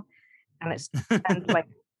for, and it's and like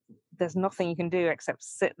there's nothing you can do except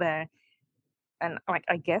sit there, and like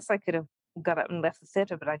I guess I could have got up and left the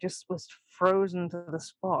theater, but I just was frozen to the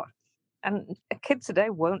spot. And a kid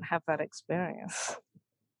today won't have that experience.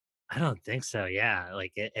 I don't think so. Yeah,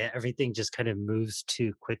 like everything just kind of moves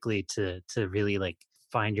too quickly to really like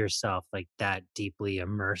find yourself like that deeply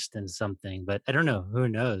immersed in something. But I don't know. Who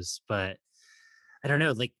knows? But I don't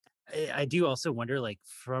know. Like I do also wonder, like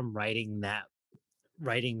from writing that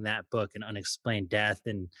book, and Unexplained Death,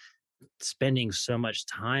 and spending so much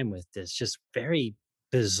time with this just very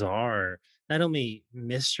bizarre, not only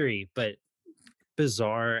mystery but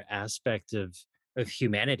bizarre aspect of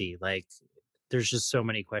humanity. Like there's just so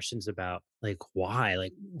many questions about like why,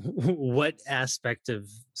 like what aspect of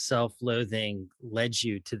self-loathing led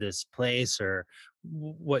you to this place, or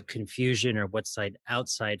what confusion or what side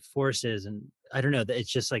outside forces. And I don't know, that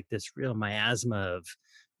it's just like this real miasma of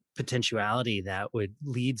potentiality that would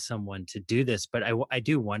lead someone to do this. But I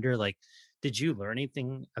do wonder, like, did you learn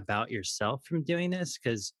anything about yourself from doing this?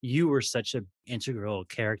 Because you were such an integral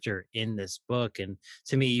character in this book, and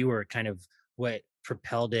to me, you were kind of what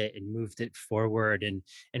propelled it and moved it forward, and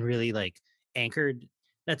really like anchored.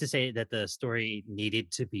 Not to say that the story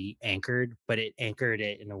needed to be anchored, but it anchored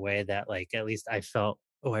it in a way that, like, at least I felt,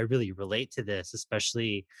 oh, I really relate to this,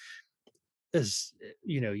 especially as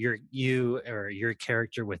your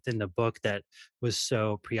character within the book that was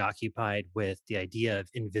so preoccupied with the idea of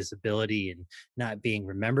invisibility and not being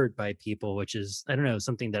remembered by people, which is, I don't know,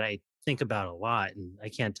 something that I think about a lot, and I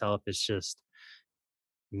can't tell if it's just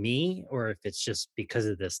me or if it's just because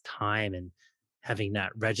of this time and having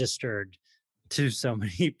not registered to so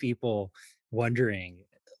many people wondering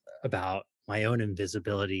about my own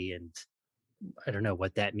invisibility, and I don't know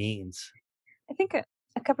what that means. I think a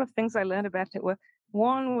couple of things I learned about it were,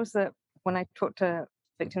 one was that when I talked to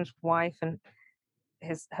victim's wife and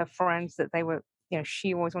her friends, that they were,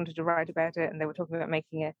 she always wanted to write about it, and they were talking about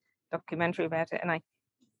making a documentary about it, and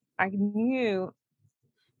I knew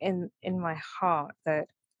in my heart that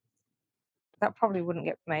that probably wouldn't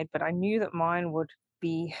get made, but I knew that mine would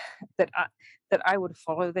be that I would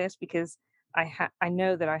follow this because I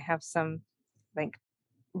know that I have some like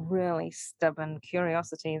really stubborn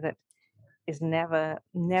curiosity that is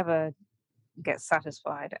never gets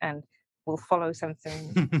satisfied and will follow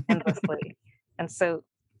something endlessly. And so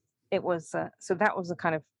so that was a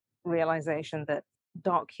kind of realization that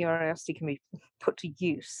dark curiosity can be put to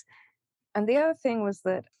use. And the other thing was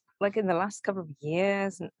that, like in the last couple of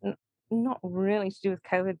years, not really to do with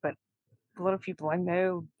COVID, but a lot of people I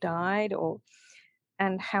know died,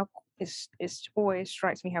 and how it's always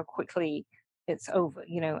strikes me how quickly it's over,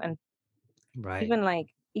 and Right. even like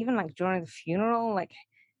during the funeral, like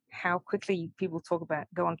how quickly people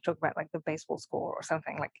go on to talk about like the baseball score or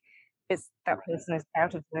something, like it's that person is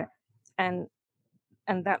out of there. And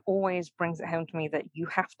and that always brings it home to me that you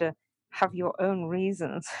have to have your own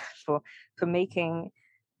reasons for making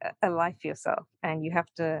a life for yourself, and you have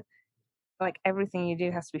to, like, everything you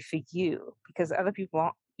do has to be for you, because other people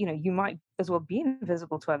aren't, you might as well be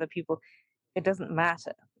invisible to other people. It doesn't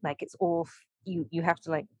matter. Like it's all you have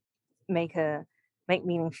to like make a make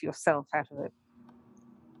meaning for yourself out of it.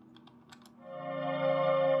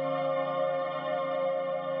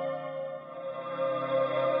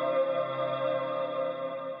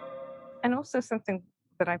 And also something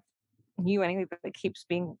that I've new anyway, but it keeps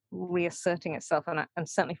being reasserting itself. And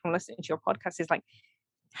certainly from listening to your podcast is like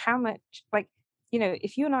how much, like,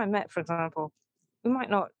 if you and I met, for example, we might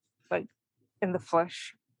not, like, in the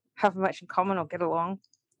flesh have much in common or get along.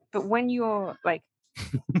 But when you're like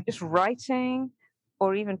just writing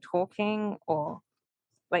or even talking, or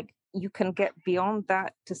like you can get beyond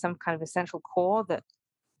that to some kind of essential core that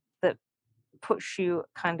puts you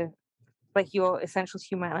kind of like your essential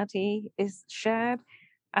humanity is shared.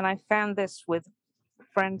 And I found this with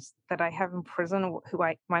friends that I have in prison, who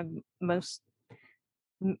I my most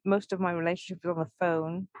most of my relationship is on the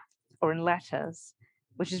phone or in letters,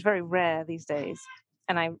 which is very rare these days.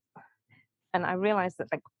 And I realized that,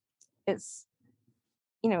 like, it's,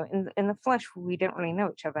 in the flesh we don't really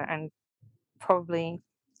know each other and probably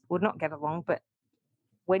would not get along. But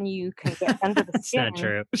when you can get under the That's not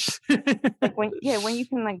skin, true. like when you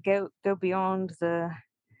can like go beyond the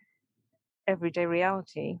everyday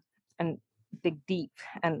reality and dig deep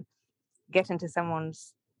and get into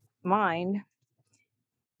someone's mind,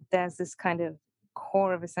 there's this kind of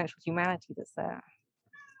core of essential humanity that's there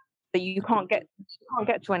that you can't get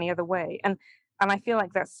to any other way. And I feel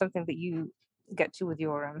like that's something that you get to with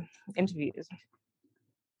your interviews.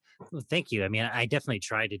 Well, thank you. I mean, I definitely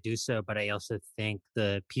try to do so, but I also think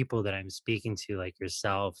the people that I'm speaking to, like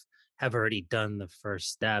yourself, have already done the first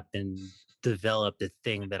step and developed the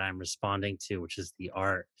thing that I'm responding to, which is the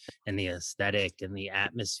art and the aesthetic and the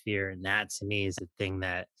atmosphere. And that to me is the thing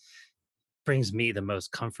that brings me the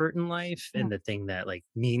most comfort in life Mhm. and the thing that like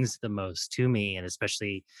means the most to me. And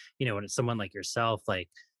especially, when it's someone like yourself, like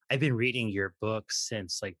I've been reading your books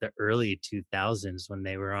since like the early 2000s when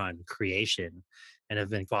they were on creation, and I've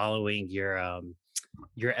been following your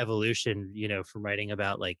evolution, from writing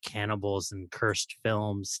about like cannibals and cursed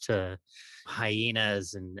films to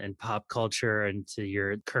hyenas and pop culture and to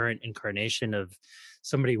your current incarnation of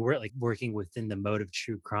somebody like working within the mode of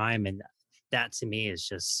true crime. And that to me is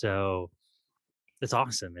just so it's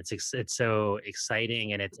awesome. It's so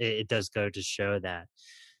exciting, and it does go to show that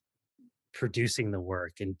producing the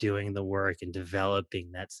work and doing the work and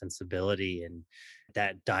developing that sensibility and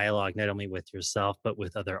that dialogue not only with yourself but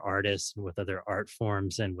with other artists and with other art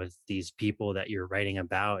forms and with these people that you're writing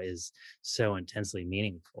about is so intensely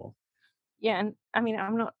meaningful. Yeah, and I mean,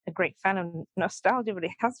 I'm not a great fan of nostalgia, but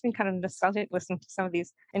it has been kind of nostalgic listening to some of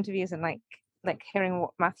these interviews and like hearing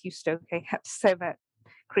what Matthew Stokey had to say about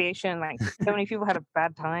creation. Like so many people had a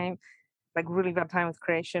bad time, like really bad time with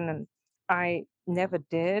creation, and I never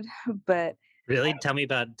did. But Really? Tell me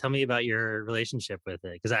about your relationship with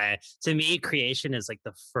it, because I to me, Creation is like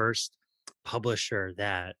the first publisher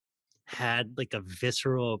that had like a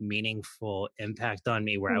visceral, meaningful impact on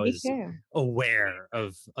me where yeah, I me was too. aware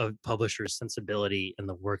of publishers' sensibility and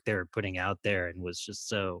the work they were putting out there and was just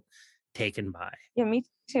so taken by. Yeah, me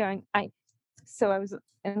too. I so I was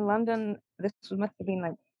in London. Must have been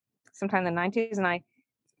like sometime in the '90s, and I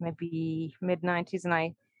maybe mid '90s, and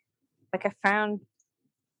I found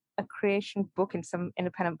a creation book in some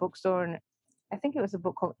independent bookstore, and I think it was a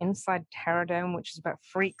book called Inside Terrordome, which is about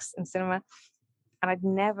freaks in cinema. And I'd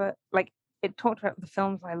never like it talked about the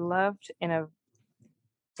films I loved in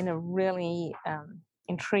a really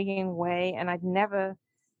intriguing way, and I'd never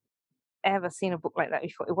ever seen a book like that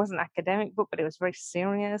before. It wasn't an academic book, but it was very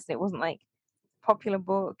serious. It wasn't like a popular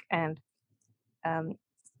book, um, and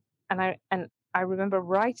I remember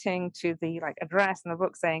writing to the like address in the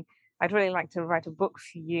book saying I'd really like to write a book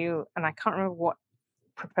for you, and I can't remember what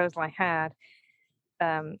proposal I had.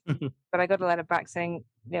 Um, but I got a letter back saying,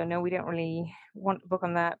 no, we don't really want a book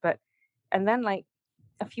on that. But and then like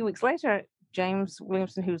a few weeks later, James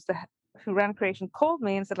Williamson, who ran Creation, called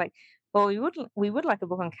me and said like, well, we would like a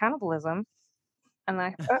book on cannibalism. And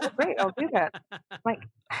I thought, oh, great, I'll do that. Like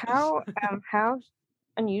how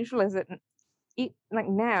unusual is it, like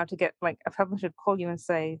now to get like a publisher to call you and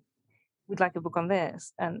say we'd like a book on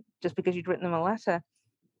this, and just because you'd written them a letter,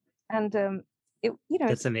 and it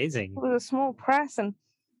That's amazing. was a small press,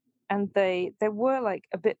 and they were like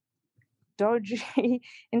a bit dodgy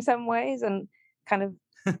in some ways, and kind of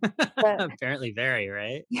but Apparently very,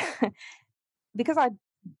 right? because I'd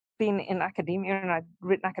been in academia and I'd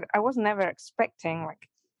written I was never expecting like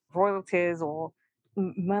royalties or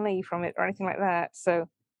money from it or anything like that. So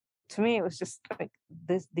to me, it was just like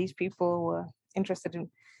these people were interested in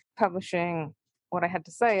publishing what I had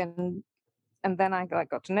to say, and then I like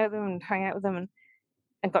got to know them and hang out with them,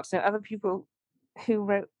 and got to know other people who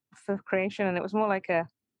wrote for creation, and it was more like a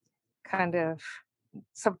kind of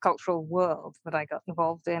subcultural world that I got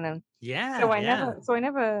involved in. And so Yeah, I yeah. never so I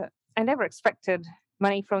never expected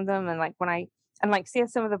money from them. And like when I and like see how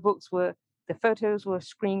some of the books were the photos were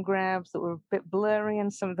screen grabs that were a bit blurry,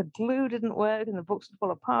 and some of the glue didn't work, and the books would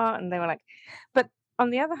fall apart. And they were like, but on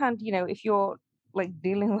the other hand, if you're like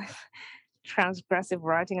dealing with transgressive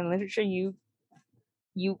writing and literature, you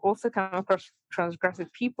also come across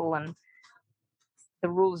transgressive people, and the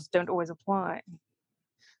rules don't always apply.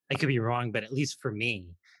 I could be wrong, but at least for me,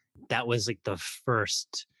 that was like the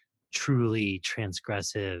first truly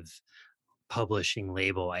transgressive publishing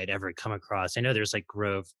label I'd ever come across. I know there's like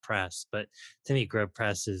Grove Press, but to me, Grove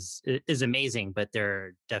Press is amazing, but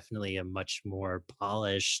they're definitely a much more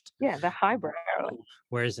polished. Yeah, the highbrow.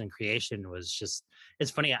 Whereas in Creation was just,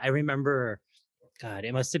 it's funny. I remember, God,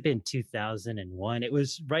 it must have been 2001. It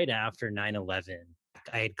was right after 9/11.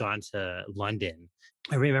 I had gone to London.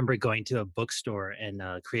 I remember going to a bookstore and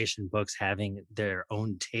Creation Books having their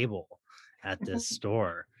own table at this Mhm.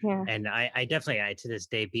 store. Yeah. And I definitely, I to this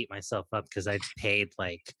day beat myself up because I paid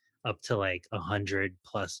like up to like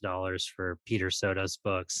 $100+ for Peter Soto's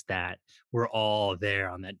books that were all there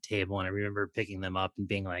on that table. And I remember picking them up and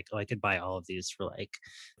being like, oh, I could buy all of these for like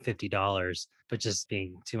 $50, but just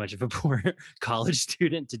being too much of a poor college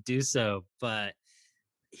student to do so. But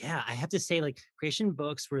yeah, I have to say, like, Creation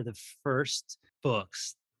Books were the first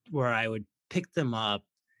books where I would pick them up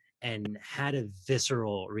and had a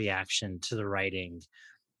visceral reaction to the writing.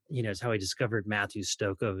 It's how I discovered Matthew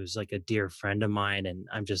Stocco, who's like a dear friend of mine, and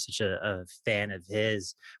I'm just such a fan of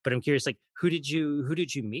his. But I'm curious, like, who did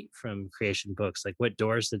you meet from Creation Books? Like, what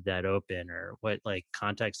doors did that open, or what like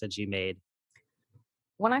contacts that you made?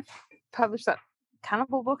 When I published that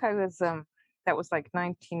cannibal book, I was that was like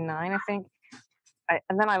 99, I think.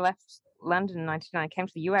 And then I left London in 99, came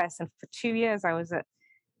to the US, and for 2 years I was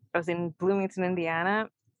in Bloomington, Indiana,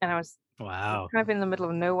 and I was Wow. kind of in the middle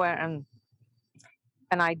of nowhere, and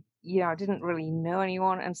I didn't really know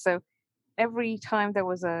anyone, and so every time there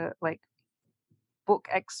was a like book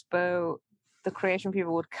expo, the creation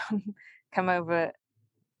people would come over,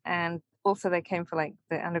 and also they came for like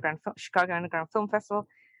the Chicago Underground Film Festival,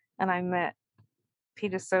 and I met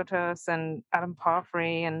Peter Sotos and Adam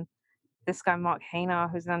Parfrey and this guy Mark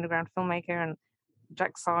Haynar, who's an underground filmmaker, and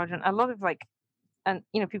Jack Sargent, a lot of like, and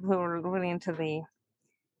people who were really into the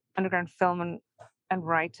underground film, and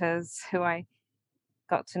writers who I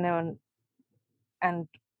got to know, and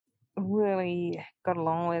really got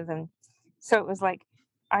along with. And so it was like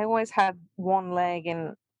I always had one leg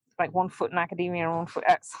in, like, one foot in academia and one foot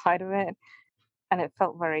outside of it, and it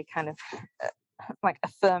felt very kind of like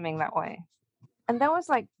affirming that way. And there was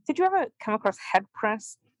like, did you ever come across Head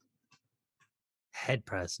Press? Head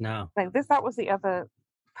press, no. Like this, that was the other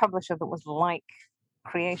publisher that was like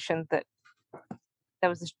Creation. That there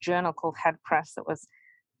was this journal called Head Press that was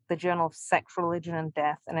the Journal of Sex, Religion, and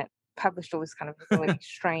Death, and it published all this kind of really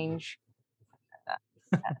strange.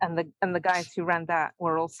 And the guys who ran that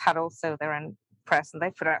had also their own press, and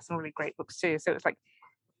they put out some really great books too. So it was like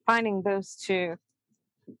finding those two.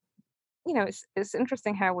 It's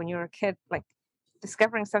interesting how when you're a kid, like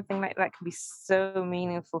discovering something like that can be so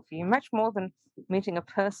meaningful for you, much more than meeting a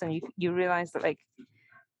person. You realize that, like,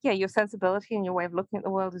 yeah, your sensibility and your way of looking at the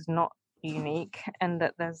world is not unique, and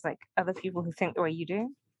that there's like other people who think the way you do.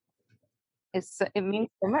 It means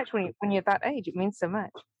so much when you're that age. It means so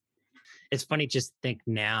much. It's funny just think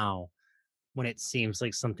now when it seems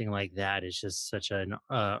like something like that is just such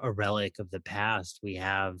a relic of the past. We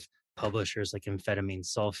have publishers like Amphetamine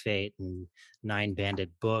Sulfate and Nine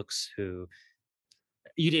Banded Books who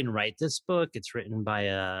you didn't write this book. It's written by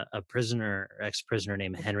a prisoner, ex-prisoner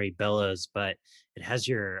named Henry Bellows, but it has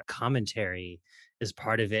your commentary as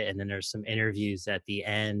part of it. And then there's some interviews at the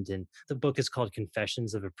end. And the book is called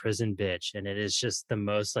Confessions of a Prison Bitch. And it is just the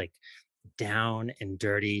most like down and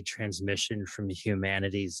dirty transmission from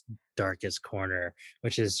humanity's darkest corner,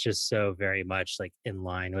 which is just so very much like in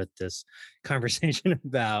line with this conversation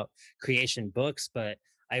about Creation Books. But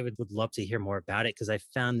I would love to hear more about it because I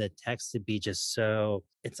found the text to be just so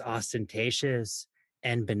it's ostentatious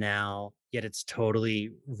and banal, yet it's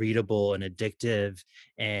totally readable and addictive.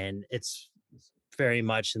 And it's very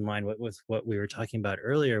much in line with what we were talking about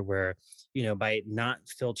earlier, where, by not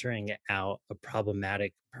filtering out a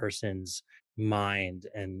problematic person's mind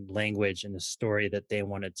and language and the story that they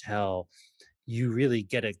want to tell, you really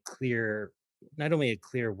get a clear, not only a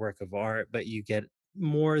clear work of art, but you get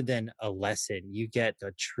more than a lesson. You get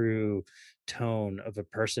a true tone of a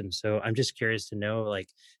person. So I'm just curious to know, like,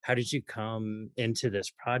 how did you come into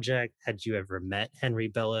this project? Had you ever met Henry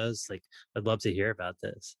Bellows? Like, I'd love to hear about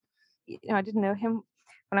this. I didn't know him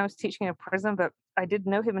when I was teaching in a prison, but I did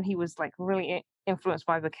know him, and he was like really influenced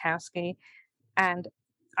by Bukowski. And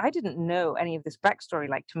I didn't know any of this backstory.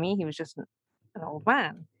 Like to me, he was just an old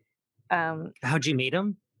man. Um, How'd you meet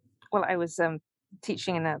him? Well, I was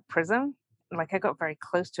teaching in a prison. Like I got very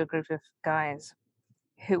close to a group of guys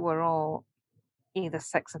who were all either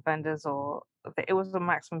sex offenders or it was a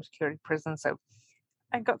maximum security prison. So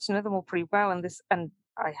I got to know them all pretty well. And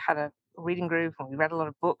I had a reading group and we read a lot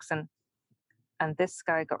of books. And this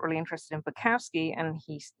guy got really interested in Bukowski, and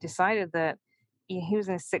decided that he was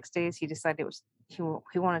in his 60s. He decided he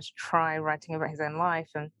wanted to try writing about his own life,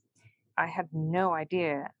 and I had no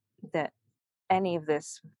idea that any of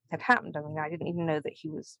this had happened. I mean, I didn't even know that he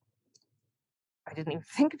was. I didn't even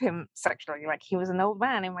think of him sexually. Like he was an old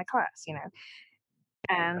man in my class, you know.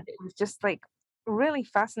 And it was just like really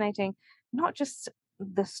fascinating. Not just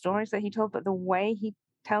the stories that he told, but the way he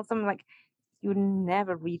tells them. Like you would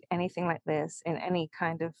never read anything like this in any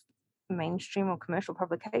kind of mainstream or commercial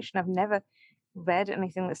publication. I've never read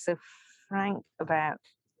anything that's so frank about,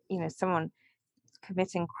 someone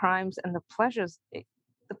committing crimes and the pleasure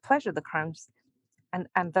of the crimes,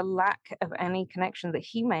 and the lack of any connection that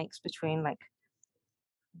he makes between like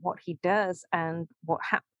what he does and what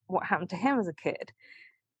happened to him as a kid,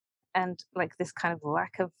 and like this kind of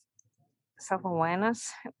lack of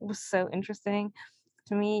self-awareness was so interesting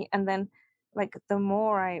to me. And then like the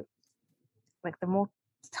more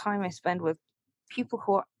time I spend with people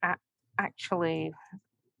who are actually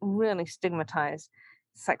really stigmatized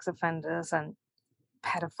sex offenders and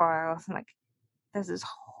pedophiles, and like there's this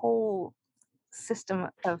whole system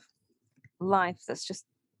of life that's just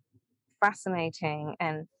fascinating,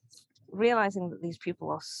 and realizing that these people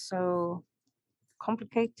are so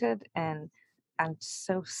complicated and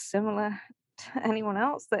so similar to anyone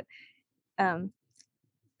else, um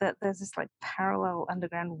that there's this like parallel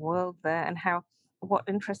underground world there. And how what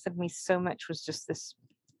interested me so much was just this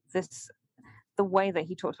the way that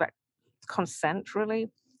he talked about consent. Really,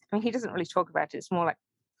 I mean, he doesn't really talk about it. It's more like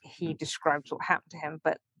he describes what happened to him,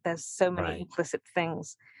 but there's so many Right. implicit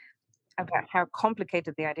things about how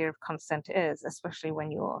complicated the idea of consent is, especially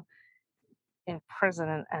when you're in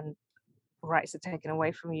prison, and rights are taken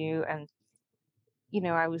away from you. And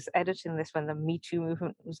I was editing this when the Me Too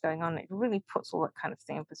movement was going on. It really puts all that kind of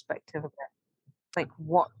thing in perspective about like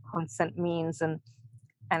what consent means, and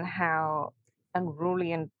how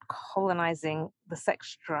unruly and colonizing the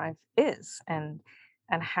sex drive is, and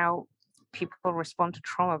how people respond to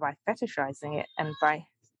trauma by fetishizing it and by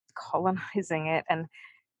colonizing it,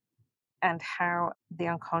 and how the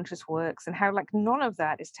unconscious works, and how like none of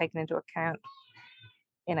that is taken into account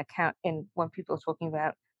in when people are talking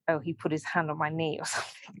about, oh, he put his hand on my knee or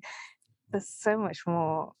something. There's so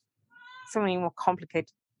many more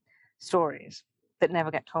complicated stories that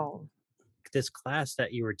never get told. This class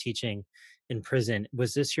that you were teaching in prison,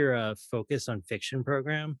 was this your focus on fiction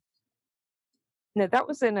program? No, that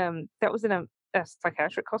was in a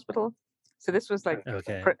psychiatric hospital. So this was like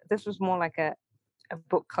Okay. this was more like a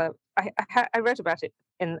book club. I read about it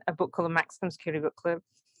in a book called the Maximum Security Book Club.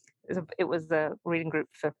 It was a reading group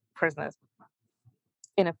for prisoners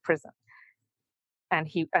in a prison, and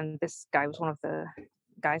this guy was one of the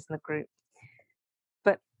guys in the group.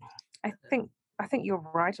 But I think I think you're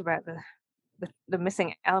right about the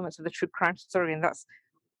missing elements of the true crime story, and that's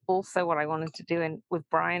also what I wanted to do. And with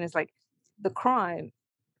Brian is like the crime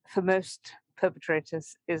for most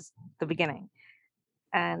perpetrators is the beginning,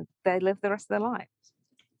 and they live the rest of their lives,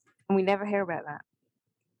 and we never hear about that.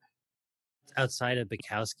 Outside of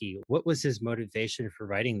Bukowski, what was his motivation for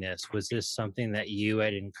writing this? Was this something that you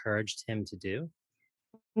had encouraged him to do?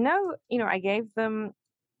 No, I gave them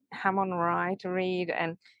Hamon Rye to read,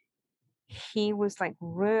 and he was like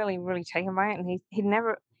really, really taken by it. And he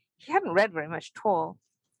hadn't read very much at all,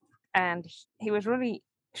 and he was really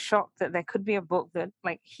shocked that there could be a book that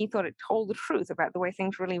like he thought it told the truth about the way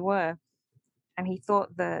things really were, and he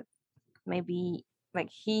thought that maybe like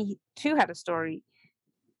he too had a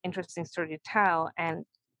interesting story to tell, and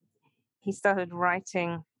he started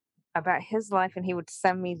writing about his life, and he would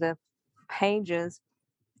send me the pages,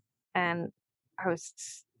 and I was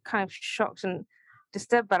kind of shocked and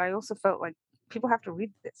disturbed, but I also felt like people have to read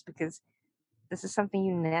this because this is something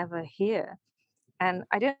you never hear. And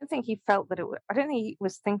I don't think he felt that I don't think he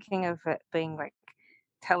was thinking of it being like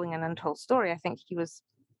telling an untold story. I think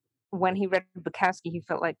when he read Bukowski, he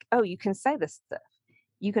felt like, oh, you can say this stuff.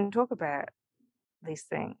 You can talk about these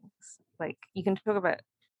things. Like you can talk about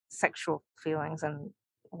sexual feelings and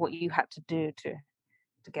what you had to do to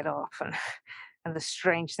get off, and and the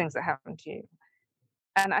strange things that happened to you.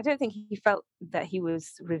 And I don't think he felt that he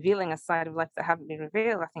was revealing a side of life that hadn't been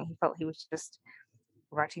revealed. I think he felt he was just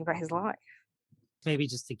writing about his life. Maybe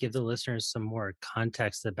just to give the listeners some more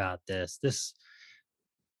context about this.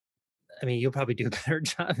 I mean, you'll probably do a better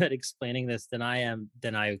job at explaining this than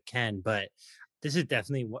I can, but This is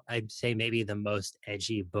definitely what I'd say maybe the most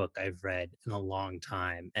edgy book I've read in a long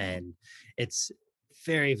time, and it's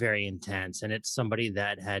very, very intense, and it's somebody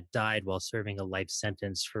that had died while serving a life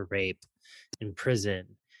sentence for rape in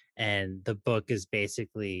prison, and the book is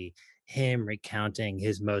basically him recounting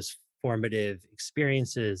his most formative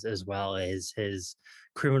experiences as well as his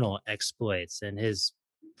criminal exploits, and his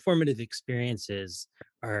formative experiences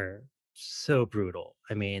are so brutal.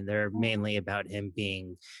 I mean, they're Mm. mainly about him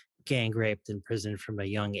being gang raped in prison from a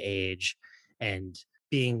young age and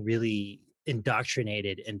being really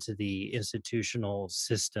indoctrinated into the institutional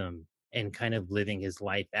system and kind of living his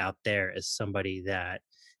life out there as somebody that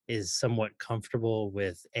is somewhat comfortable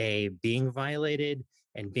with a being violated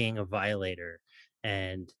and being a violator.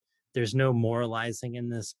 And there's no moralizing in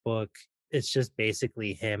this book. It's just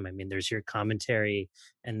basically him. I mean, there's your commentary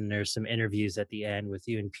and there's some interviews at the end with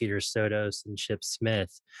you and Peter Sotos and Chip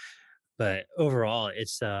Smith, but overall,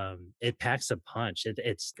 it packs a punch.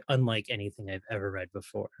 It's unlike anything I've ever read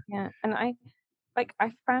before. Yeah, and I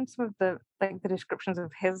found some of the descriptions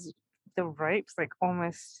of his the rapes, like,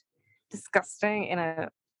 almost disgusting in a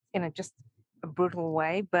just a brutal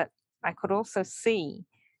way, but I could also see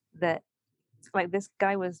that, like, this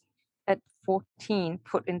guy was, at 14,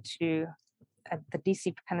 put into, the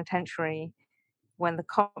DC penitentiary when the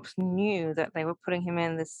cops knew that they were putting him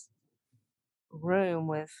in this room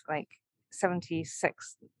with, like,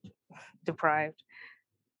 76 deprived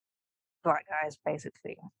black guys,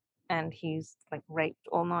 basically, and he's, like, raped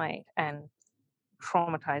all night and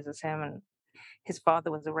traumatizes him, and his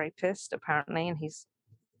father was a rapist, apparently, and he's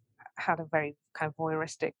had a very kind of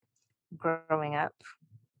voyeuristic growing up,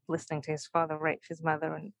 listening to his father rape his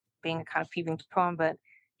mother and being a kind of peeping Tom, but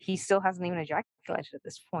he still hasn't even ejaculated at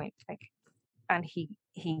this point, like, and he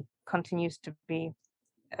continues to be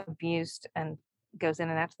abused and goes in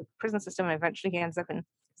and out of the prison system, and eventually he ends up in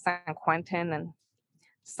San Quentin and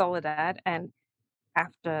Soledad, and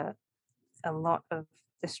after a lot of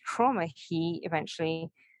this trauma, he eventually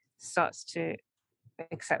starts to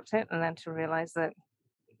accept it and then to realize that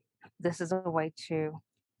this is a way to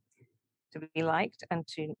be liked and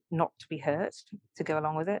to not to be hurt, to go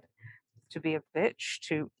along with it, to be a bitch,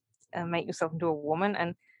 to make yourself into a woman,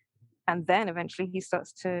 and then eventually he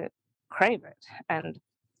starts to crave it, and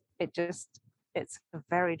it just it's a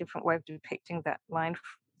very different way of depicting that line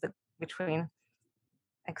between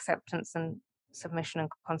acceptance and submission and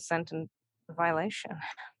consent and violation.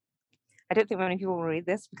 I don't think many people will read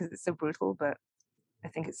this because it's so brutal, but I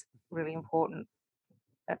think it's really important,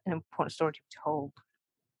 an important story to be told.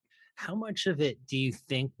 How much of it do you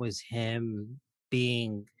think was him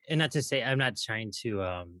being, and not to say I'm not trying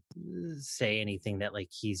to say anything that like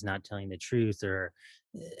he's not telling the truth or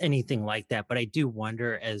anything like that, but I do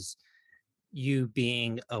wonder, as you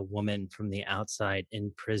being a woman from the outside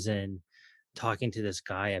in prison, talking to this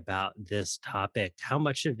guy about this topic, how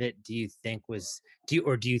much of it do you think was,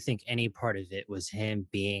 do you think any part of it was him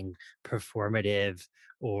being performative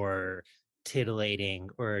or titillating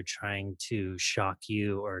or trying to shock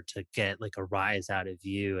you or to get like a rise out of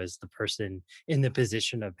you as the person in the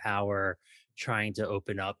position of power trying to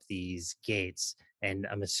open up these gates? And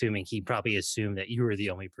I'm assuming he probably assumed that you were the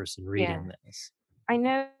only person Yeah. reading this. I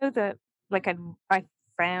know that, like, I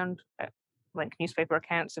found, like, newspaper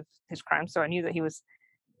accounts of his crimes, so I knew that he was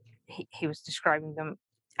describing them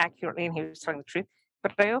accurately and he was telling the truth.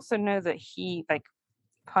 But I also know that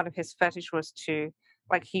part of his fetish was to,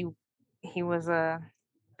 like, he was a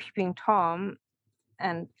peeping Tom,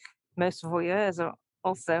 and most voyeurs are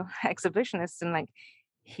also exhibitionists, and, like,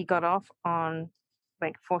 he got off on,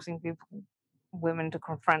 like, forcing women to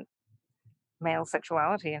confront male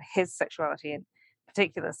sexuality and his sexuality in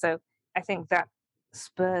particular. So I think that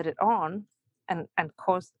spurred it on and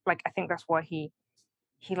caused, like, I think that's why he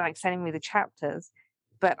liked sending me the chapters.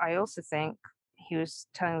 But I also think he was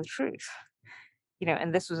telling the truth,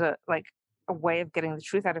 and this was a way of getting the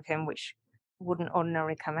truth out of him, which wouldn't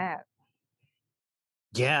ordinarily come out.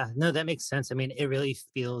 Yeah, no, that makes sense. I mean, it really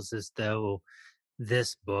feels as though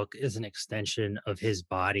this book is an extension of his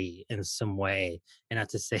body in some way. And not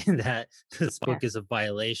to say that this Yeah. book is a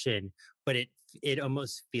violation, but it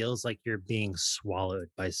almost feels like you're being swallowed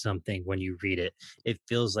by something when you read it. It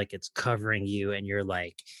feels like it's covering you and you're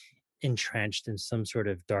like entrenched in some sort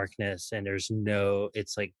of darkness, and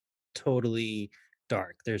it's like totally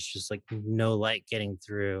dark. There's just like no light getting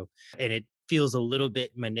through, and it feels a little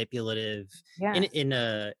bit manipulative Yeah. in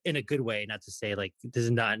a good way. Not to say like this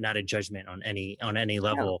is not a judgment on any No.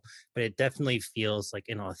 level, but it definitely feels like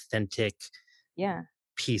an authentic Yeah.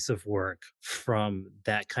 piece of work from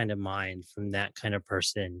that kind of mind, from that kind of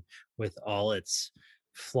person, with all its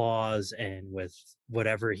flaws and with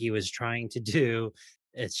whatever he was trying to do.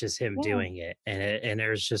 It's just him Yeah. doing it. And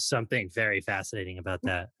there's just something very fascinating about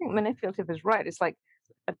that. I think manipulative is right. It's like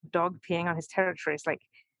a dog peeing on his territory. It's like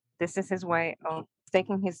this is his way of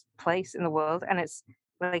taking his place in the world, and it's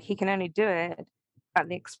like he can only do it at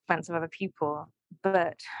the expense of other people,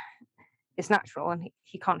 but it's natural, and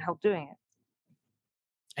he can't help doing it.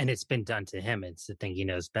 And it's been done to him. It's the thing he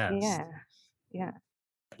knows best. Yeah, yeah.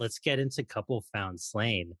 Let's get into Couple Found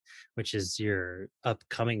Slain, which is your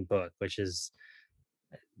upcoming book, which is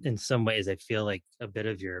in some ways I feel like a bit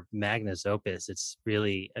of your magnus opus. It's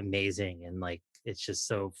really amazing and like it's just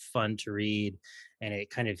so fun to read and it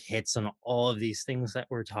kind of hits on all of these things that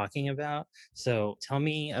we're talking about. So tell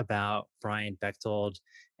me about Brian Bechtold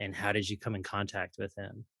and how did you come in contact with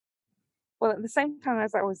him? Well, at the same time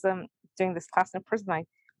as I was doing this class in a prison,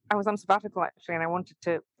 I was on sabbatical actually, and I wanted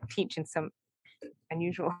to teach in some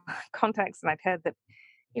unusual context. And I'd heard that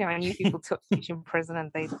I knew people took teach in prison,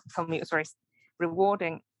 and they told me it was very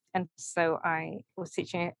rewarding. And so I was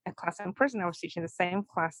teaching a class in prison. I was teaching the same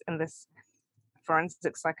class in this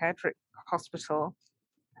forensic psychiatric hospital,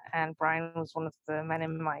 and Brian was one of the men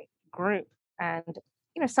in my group. And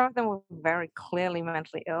some of them were very clearly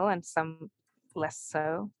mentally ill, and some less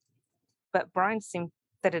so. But Brian seemed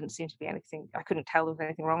there didn't seem to be anything. I couldn't tell there was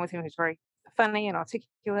anything wrong with him. He was very funny and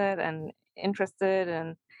articulate and interested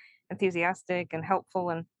and enthusiastic and helpful,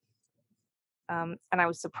 and I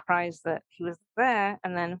was surprised that he was there.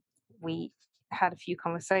 And then we had a few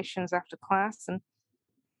conversations after class, and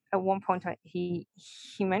at one point he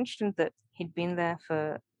mentioned that he'd been there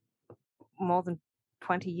for more than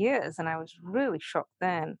 20 years, and I was really shocked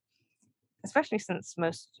then, especially since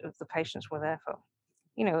most of the patients were there for,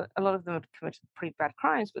 a lot of them had committed pretty bad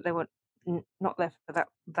crimes, but they were not there for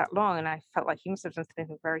that long, and I felt like he must have done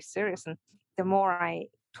something very serious. And the more I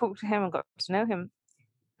talked to him and got to know him,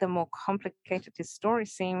 the more complicated his story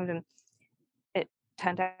seemed, and it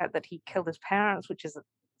turned out that he killed his parents, which is a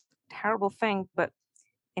terrible thing, but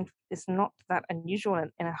it's not that unusual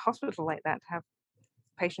in a hospital like that to have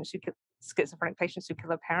patients who kill schizophrenic patients who kill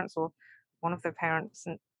their parents or one of their parents.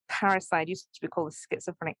 And parricide used to be called a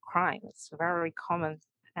schizophrenic crime. It's very common.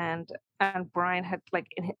 And Brian had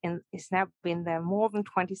he's now been there more than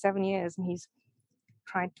 27 years, and he's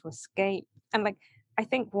tried to escape. And I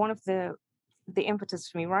think one of the impetus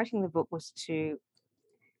for me writing the book was to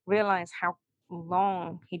realize how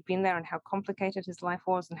long he'd been there and how complicated his life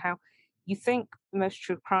was, and how you think most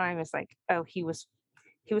true crime is like, oh, he was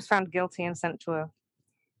found guilty and sent to a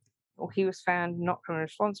or he was found not criminally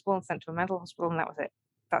responsible and sent to a mental hospital, and that was it.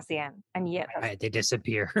 That's the end. And yet that's Right, they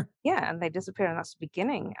disappear. yeah, and they disappear, and that's the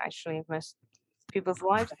beginning actually of most people's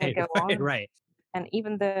lives. They Right, go right, on, right. and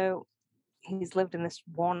even though he's lived in this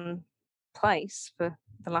one place for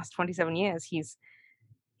the last 27 years, he's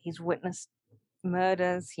witnessed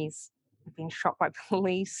murders, he's been shot by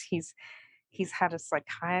police, he's had a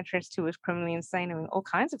psychiatrist who was criminally insane. I mean, all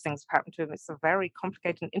kinds of things have happened to him. It's a very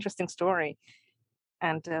complicated and interesting story.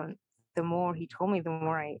 And the more he told me, the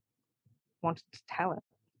more I wanted to tell it.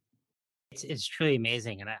 It's truly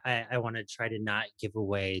amazing, and I want to try to not give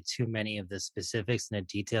away too many of the specifics and the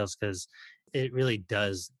details because it really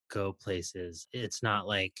does go places. It's not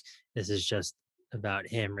like this is just about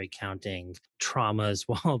him recounting traumas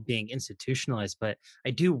while being institutionalized, but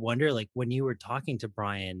I do wonder, like when you were talking to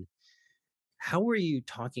Brian, how were you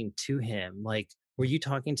talking to him? Like, were you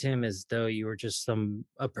talking to him as though you were just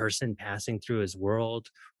a person passing through his world,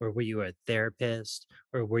 or were you a therapist,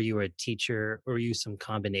 or were you a teacher, or were you some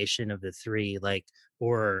combination of the three, like,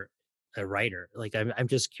 or a writer? Like, I'm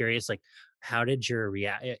just curious, like, how did your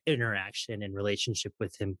interaction and relationship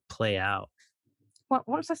with him play out? Well,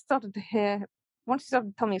 once he started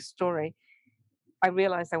to tell me a story, I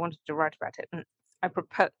realized I wanted to write about it. And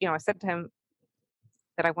I said to him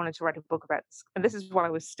that I wanted to write a book about this. And this is while I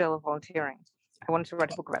was still volunteering. I wanted to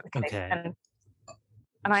write a book about the case. Okay.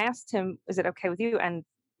 And I asked him, is it okay with you? And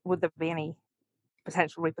would there be any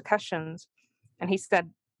potential repercussions? And he said,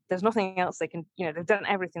 there's nothing else they can, they've done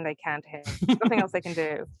everything they can to him. There's nothing else they can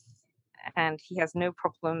do. And he has no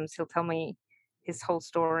problems. He'll tell me his whole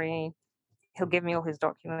story. He'll give me all his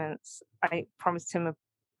documents. I promised him a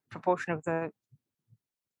proportion of the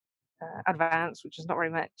advance, which is not very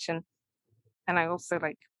much. And I also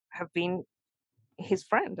have been his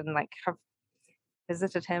friend, and have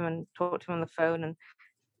visited him and talked to him on the phone. And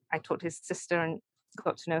I talked to his sister and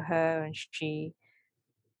got to know her, and she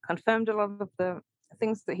confirmed a lot of the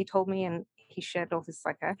things that he told me, and he shared all his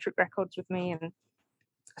psychiatric records with me. And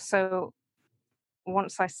so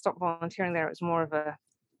once I stopped volunteering there, it was more of a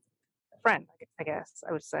friend, I guess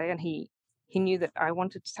I would say. And he knew that I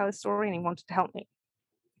wanted to tell his story, and he wanted to help me.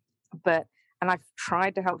 But and I've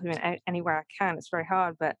tried to help him in any way I can. It's very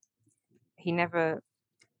hard, but he never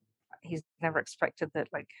he's never expected that,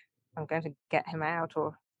 like, I'm going to get him out.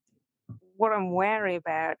 Or what I'm wary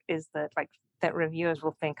about is that, like, that reviewers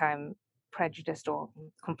will think I'm prejudiced or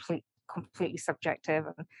completely subjective.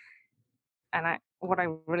 And I what I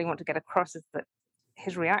really want to get across is that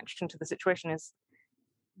his reaction to the situation is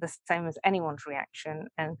the same as anyone's reaction.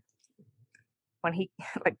 And when he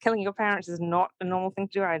like, killing your parents is not a normal thing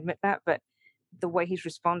to do, I admit that, but the way he's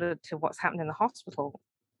responded to what's happened in the hospital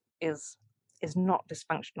is is not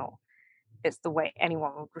dysfunctional. It's the way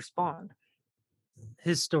anyone would respond.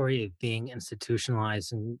 His story of being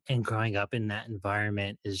institutionalized and growing up in that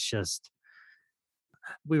environment is just,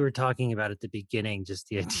 we were talking about at the beginning, just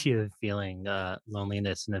the idea of feeling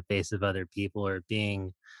loneliness in the face of other people or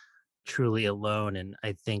being truly alone. And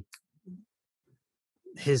I think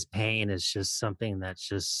his pain is just something that's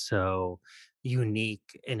just so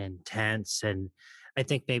unique and intense. And I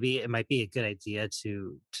think maybe it might be a good idea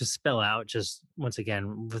to spell out, just once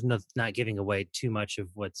again, with not giving away too much of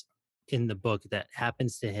what's in the book that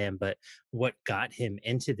happens to him, but what got him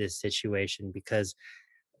into this situation. Because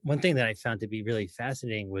one thing that I found to be really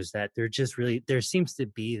fascinating was that there seems to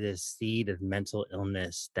be this seed of mental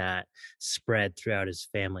illness that spread throughout his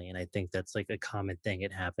family. And I think that's like a common thing.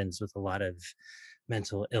 It happens with a lot of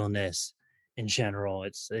mental illness in general.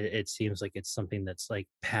 It seems like it's something that's like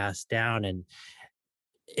passed down. And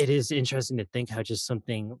it is interesting to think how just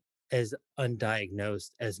something as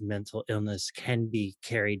undiagnosed as mental illness can be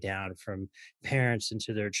carried down from parents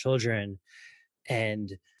into their children.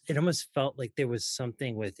 And it almost felt like there was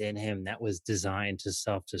something within him that was designed to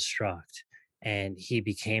self-destruct, and he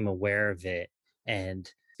became aware of it. And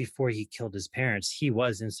before he killed his parents, he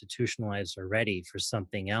was institutionalized already for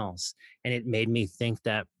something else. And it made me think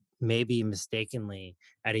that maybe mistakenly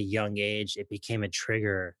at a young age it became a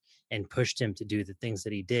trigger and pushed him to do the things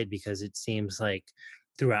that he did. Because it seems like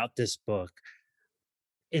throughout this book,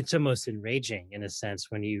 it's almost enraging in a sense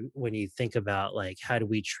when you think about, like, how do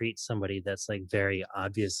we treat somebody that's like very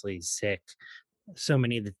obviously sick. So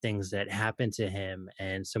many of the things that happen to him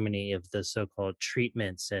and so many of the so-called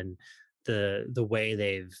treatments and the way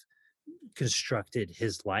they've constructed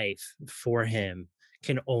his life for him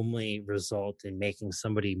can only result in making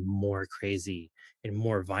somebody more crazy and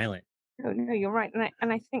more violent. No, no, you're right.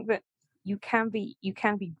 And I think that you can be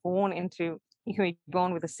born into you can be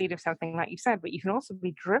born with a seed of something, like you said, but you can also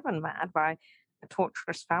be driven mad by a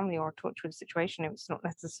torturous family or a torturous situation. It's not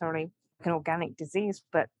necessarily like an organic disease.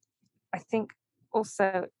 But I think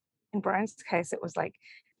also in Brian's case, it was like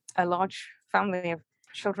a large family of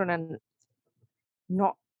children, and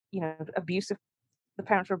not, abusive. The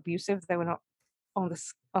parents were abusive. They were not on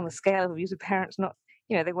the scale of abusive parents. Not,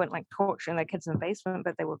 they weren't like torturing their kids in the basement,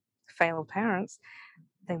 but they were failed parents.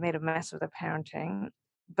 They made a mess of their parenting.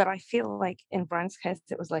 But I feel like in Brian's case,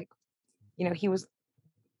 it was like, he was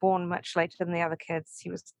born much later than the other kids. He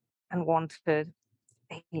was unwanted.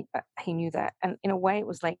 He knew that, and in a way, it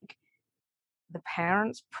was like the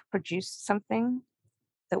parents produced something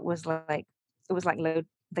that was like it was like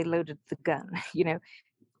they loaded the gun,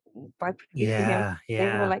 by producing him. Yeah, They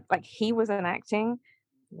were yeah. like he was enacting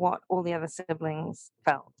what all the other siblings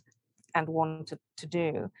felt and wanted to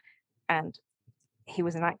do, and he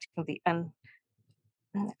was enacting the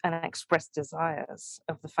unexpressed desires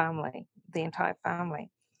of the family, the entire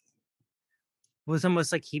family. It was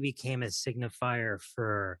almost like he became a signifier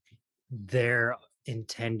for their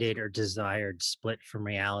intended or desired split from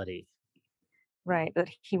reality. Right, that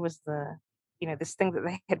he was this thing that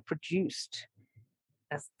they had produced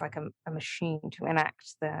as like a machine to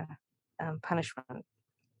enact their punishment.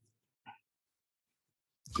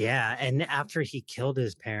 Yeah, and after he killed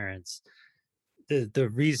his parents, the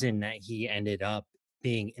reason that he ended up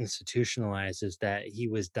being institutionalized is that he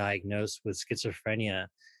was diagnosed with schizophrenia.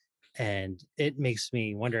 And it makes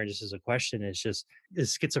me wonder, just as a question, is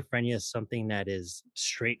schizophrenia something that is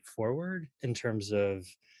straightforward in terms of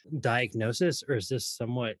diagnosis, or is this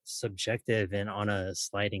somewhat subjective and on a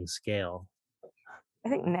sliding scale? I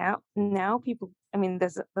think now people, I mean,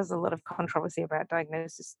 there's a lot of controversy about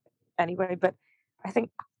diagnosis anyway, but I think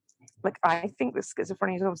I think that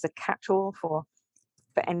schizophrenia is almost a catch-all for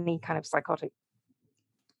any kind of psychotic,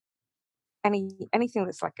 anything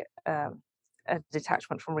that's like a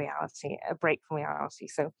detachment from reality, a break from reality.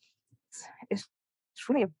 So it's it's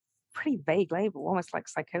really a pretty vague label, almost like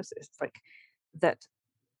psychosis. Like that,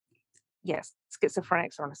 yes,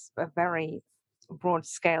 schizophrenics are on a very broad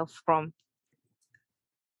scale, from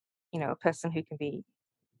a person who can be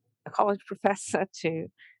a college professor to,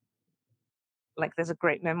 like, there's a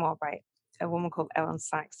great memoir by a woman called Ellen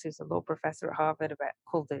Sachs, who's a law professor at Harvard, about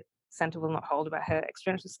called center will not hold about her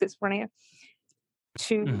experience with schizophrenia,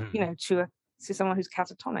 to Hmm. to someone who's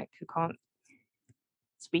catatonic, who can't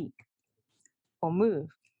speak or move.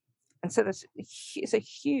 And so it's a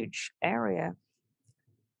huge area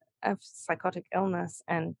of psychotic illness.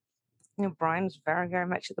 And Brian's very, very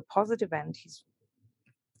much at the positive end.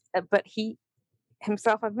 But he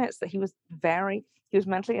himself admits that he was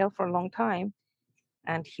mentally ill for a long time,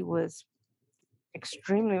 and he was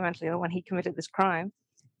extremely mentally ill when he committed this crime.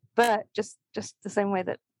 But just the same way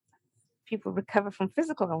that people recover from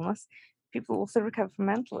physical illness, people also recover from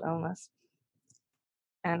mental illness.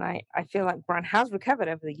 And I feel like Brian has recovered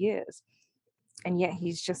over the years, and yet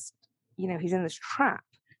he's just, he's in this trap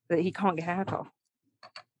that he can't get out of.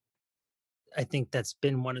 I think that's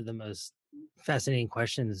been one of the most fascinating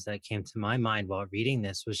questions that came to my mind while reading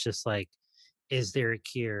this was just like, is there a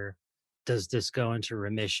cure? Does this go into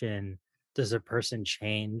remission? Does a person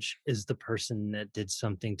change? Is the person that did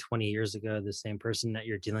something 20 years ago the same person that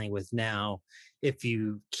you're dealing with now? If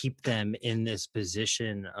you keep them in this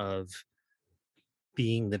position of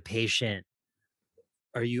being the patient,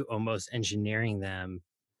 are you almost engineering them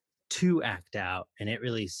to act out? And it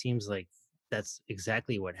really seems like that's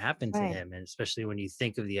exactly what happened to Right. him. And especially when you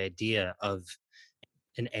think of the idea of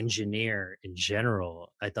an engineer in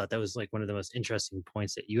general, I thought that was like one of the most interesting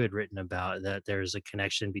points that you had written about, that there's a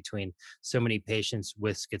connection between so many patients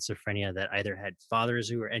with schizophrenia that either had fathers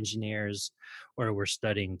who were engineers or were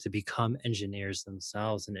studying to become engineers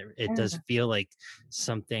themselves. And it does Yeah. feel like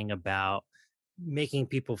something about making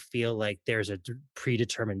people feel like there's a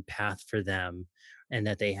predetermined path for them and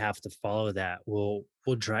that they have to follow that will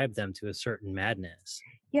drive them to a certain madness.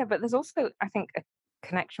 Yeah, but there's also, I think, a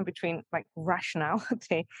connection between like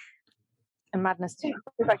rationality and madness too.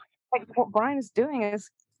 Like what Brian is doing is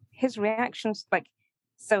his reactions, like,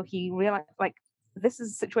 so he realized, like, this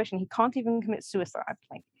is a situation he can't even commit suicide.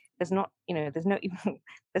 Like, there's no even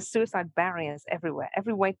there's suicide barriers everywhere,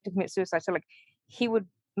 every way to commit suicide. So like, he would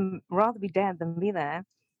rather be dead than be there.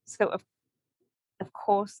 So of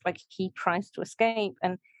course, like, he tries to escape,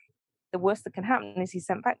 and the worst that can happen is he's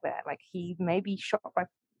sent back there. Like, he may be shot by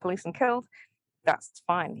police and killed. That's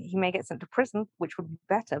fine. He may get sent to prison, which would be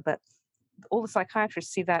better. But all the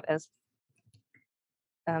psychiatrists see that as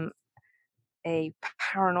um, a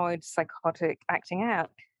paranoid, psychotic acting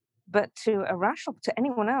out. But to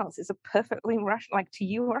anyone else, it's a perfectly rational, like to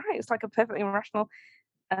you or I, it's like a perfectly rational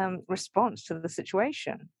response to the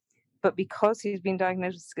situation. But because he's been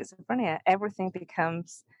diagnosed with schizophrenia, everything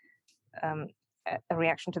becomes um, a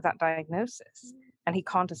reaction to that diagnosis, and he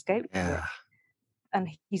can't escape it. Yeah. And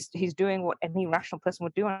he's doing what any rational person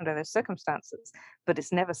would do under those circumstances, but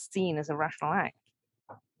it's never seen as a rational act.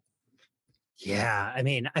 Yeah. I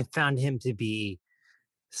mean, I found him to be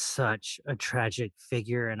such a tragic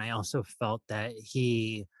figure. And I also felt that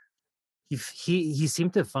he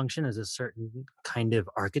seemed to function as a certain kind of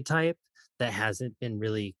archetype that hasn't been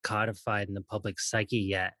really codified in the public psyche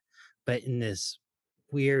yet, but in this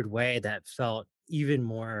weird way that felt even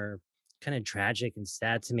more kind of tragic and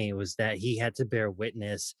sad to me was that he had to bear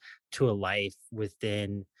witness to a life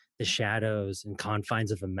within the shadows and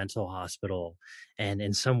confines of a mental hospital. And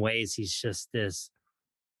in some ways he's just this,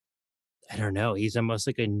 I don't know, he's almost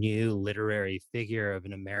like a new literary figure of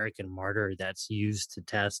an American martyr that's used to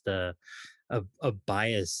test a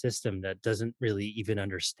biased system that doesn't really even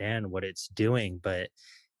understand what it's doing, but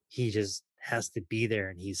he just has to be there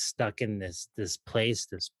and he's stuck in this place,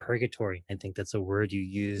 this purgatory. I think that's a word you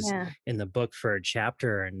use Yeah. in the book for a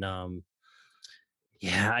chapter. And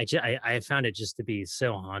yeah, I found it just to be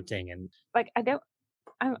so haunting. And Like,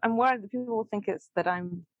 I'm worried that people will think it's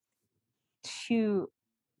too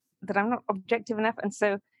that I'm not objective enough. And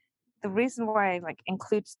so the reason why I like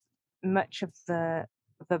includes much of the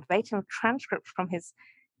verbatim transcript from his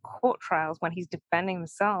court trials when he's defending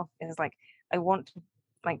himself is like, I want to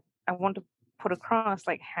I want to put across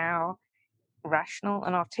like how rational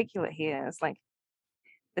and articulate he is. Like,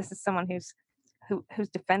 this is someone who's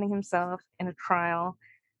defending himself in a trial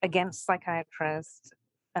against psychiatrists,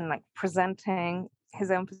 and like presenting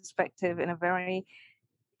his own perspective in a very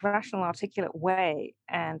rational, articulate way,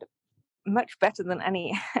 and much better than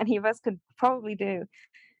any any of us could probably do.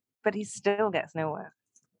 But he still gets nowhere.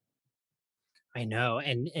 I know,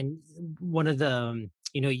 and one of the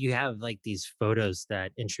you have like these photos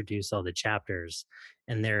that introduce all the chapters,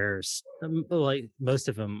 and there's like most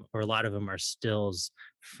of them or a lot of them are stills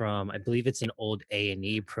from, I believe it's an old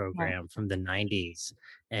A&E Right. program from the 90s,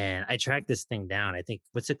 and I tracked this thing down. I think,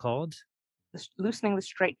 what's it called? Loosening the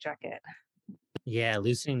straitjacket. Yeah,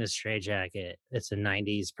 Loosening the Straitjacket. It's a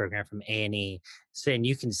 '90s program from A&E. So, and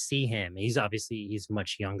you can see him. He's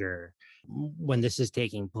much younger when this is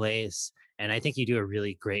taking place, and I think you do a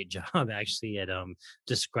really great job actually at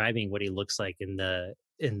describing what he looks like in the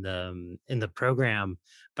program.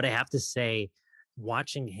 But I have to say,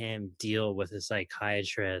 watching him deal with a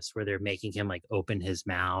psychiatrist where they're making him like open his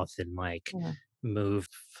mouth and like Yeah. move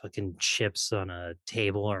fucking chips on a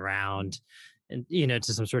table around and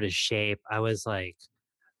to some sort of shape. I was like,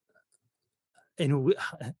 and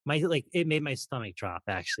my like it made my stomach drop.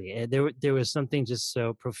 Actually, there was something just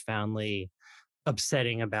so profoundly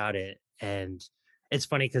upsetting about it, and it's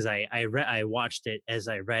funny because I watched it as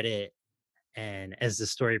I read it, and as the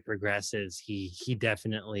story progresses, he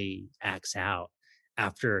definitely acts out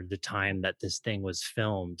after the time that this thing was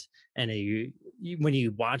filmed, and when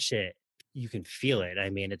you watch it, you can feel it. I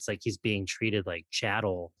mean, it's like he's being treated like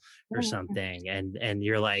chattel or Mhm. something, and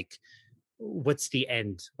you're like, what's the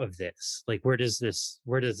end of this? Like, where does this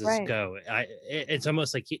Right. go? It's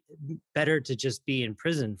almost like better to just be in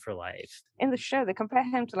prison for life. In the show, they compare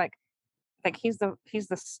him to like he's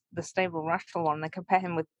the stable, rational one. They compare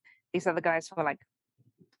him with these other guys who are like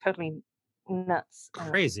totally nuts. And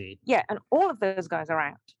Crazy. yeah, and all of those guys are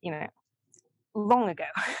out, long ago.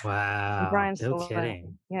 And Wow, Brian's no still alive.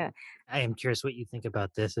 kidding. Yeah. I am curious what you think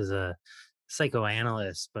about this as a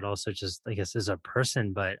psychoanalyst, but also just, I guess, as a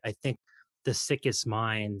person. But I think the sickest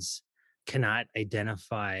minds cannot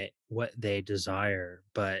identify what they desire.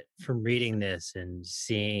 But from reading this and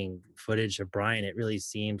seeing footage of Brian, it really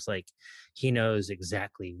seems like he knows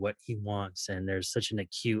exactly what he wants. And there's such an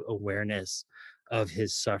acute awareness of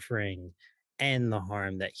his suffering and the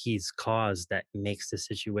harm that he's caused that makes the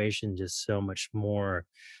situation just so much more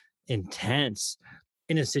intense.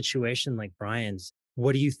 In a situation like Brian's,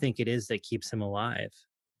 what do you think it is that keeps him alive?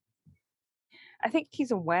 I think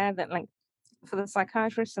he's aware that, like, for the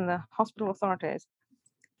psychiatrists and the hospital authorities,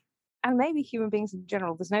 and maybe human beings in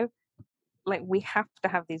general, there's no, like, we have to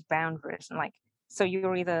have these boundaries. And, like, so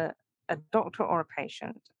you're either a doctor or a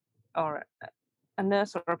patient, or a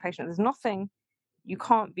nurse or a patient. There's nothing, you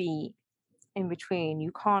can't be in between.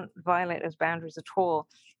 You can't violate those boundaries at all.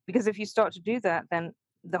 Because if you start to do that, then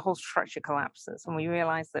the whole structure collapses. And we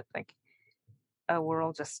realize that, like, oh, we're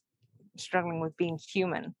all just struggling with being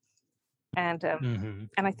human. And Mhm.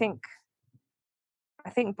 and I think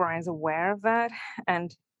Brian's aware of that,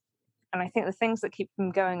 and and I think the things that keep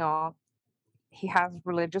him going are, he has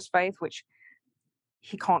religious faith, which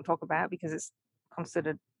he can't talk about because it's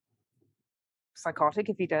considered psychotic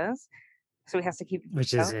if he does. So he has to keep it to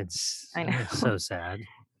Which is himself. it's I know. so sad.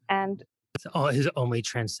 and It's all his only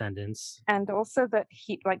transcendence. and also that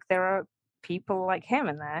he, like, there are people like him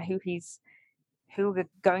in there who are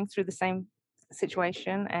going through the same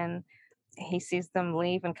situation, and he sees them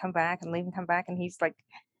leave and come back and leave and come back, and he's like,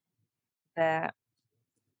 there,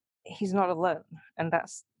 he's not alone, and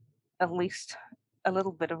that's at least a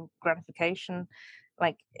little bit of gratification.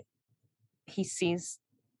 Like, he sees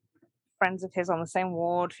friends of his on the same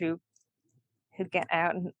ward who get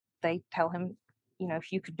out, and they tell him,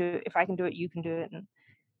 if you could do it, if I can do it, you can do it. And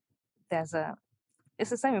there's a, it's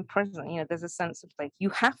the same in prison. There's a sense of, like, you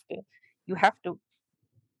have to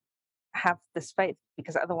have this faith,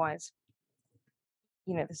 because otherwise,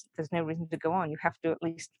 there's no reason to go on. You have to at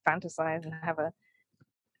least fantasize and have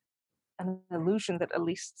an illusion that at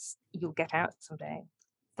least you'll get out someday,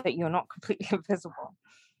 that you're not completely invisible.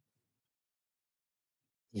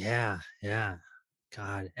 Yeah, yeah.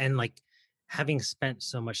 God, and, like, having spent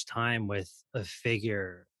so much time with a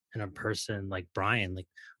figure and a person like Brian, like,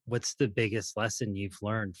 what's the biggest lesson you've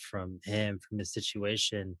learned from him, from his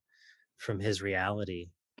situation, from his reality?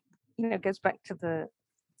 It goes back to the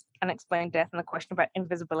unexplained death and the question about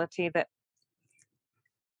invisibility. That,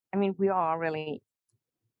 I mean, we are really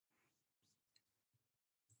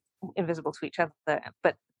invisible to each other.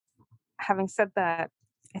 But having said that,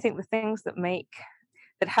 I think the things that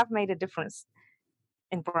have made a difference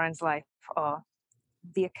in Brian's life are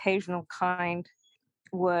the occasional kind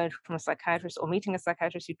word from a psychiatrist, or meeting a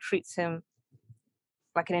psychiatrist who treats him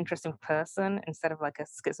like an interesting person instead of like a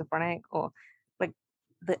schizophrenic, or like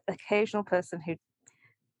the occasional person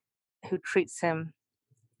who treats him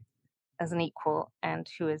as an equal and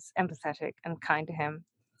who is empathetic and kind to him.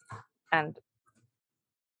 And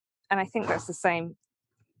and I think that's the same,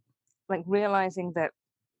 like, realizing that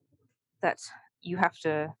you have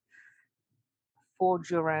to forge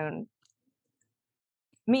your own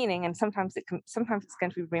meaning, and sometimes it's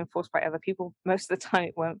going to be reinforced by other people. Most of the time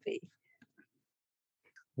it won't be.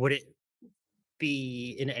 Would it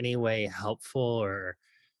be in any way helpful or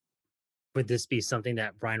would this be something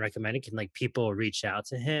that Brian recommended? Can like people reach out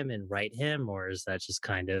to him and write him, or is that just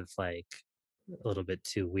kind of like a little bit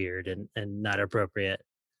too weird and not appropriate?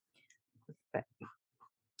 But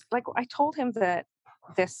like I told him that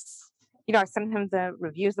this, I sent him the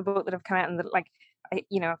reviews of the book that have come out, and that like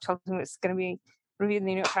I've told him it's going to be reviewed in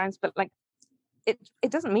the New York Times, but like it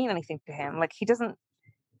doesn't mean anything to him. Like he doesn't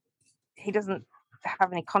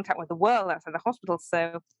have any contact with the world outside the hospital,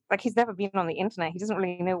 so like he's never been on the internet. He doesn't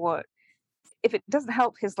really know what, if it doesn't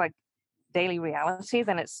help his like daily reality,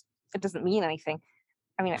 then it doesn't mean anything.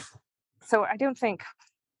 I mean, so I don't think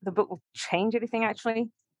the book will change anything actually,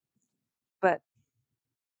 but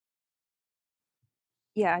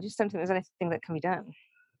yeah, I just don't think there's anything that can be done.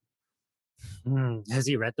 Has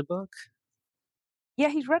he read the book? Yeah,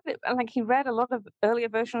 he's read it. Like he read a lot of earlier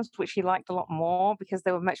versions, which he liked a lot more because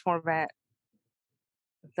they were much more about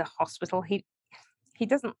the hospital. He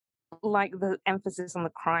doesn't like the emphasis on the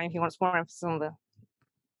crime. He wants more emphasis on the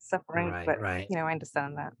suffering. Right, But right. I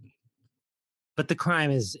understand that. But the crime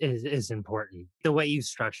is important. The way you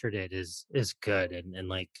structured it is good, and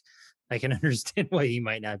like I can understand why you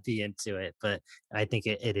might not be into it, but I think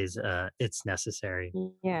it is it's necessary.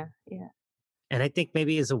 Yeah, yeah. And I think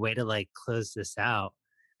maybe as a way to like close this out,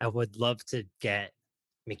 I would love to get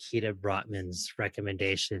Makita Brotman's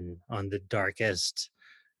recommendation on the darkest,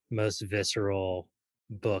 most visceral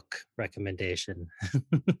book recommendation.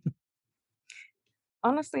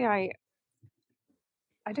 Honestly, I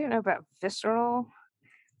don't know about visceral.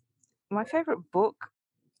 My favorite book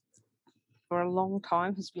for a long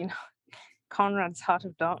time has been Conrad's Heart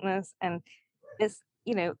of Darkness, and it's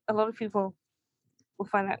a lot of people will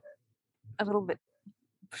find that a little bit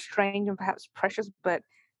strange and perhaps precious, but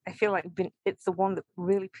I feel like it's the one that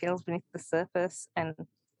really peels beneath the surface and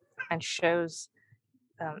shows.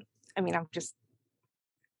 Um, I mean, I'm just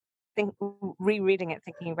rereading it,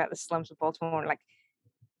 thinking about the slums of Baltimore. Like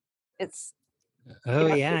it's Oh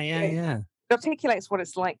it yeah, yeah, articulates, yeah. articulates what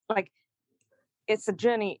it's like. Like it's a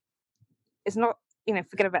journey. It's not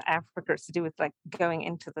forget about Africa. It's to do with like going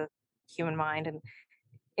into the human mind and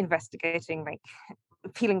investigating, like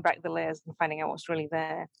peeling back the layers and finding out what's really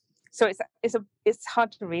there. So it's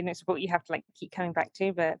hard to read, and it's a book you have to like keep coming back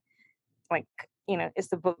to. But like it's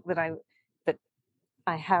the book that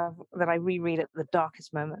I have that I reread at the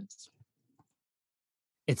darkest moments.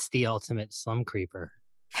 It's the ultimate slum creeper.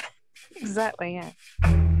 Exactly.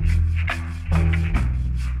 Yeah.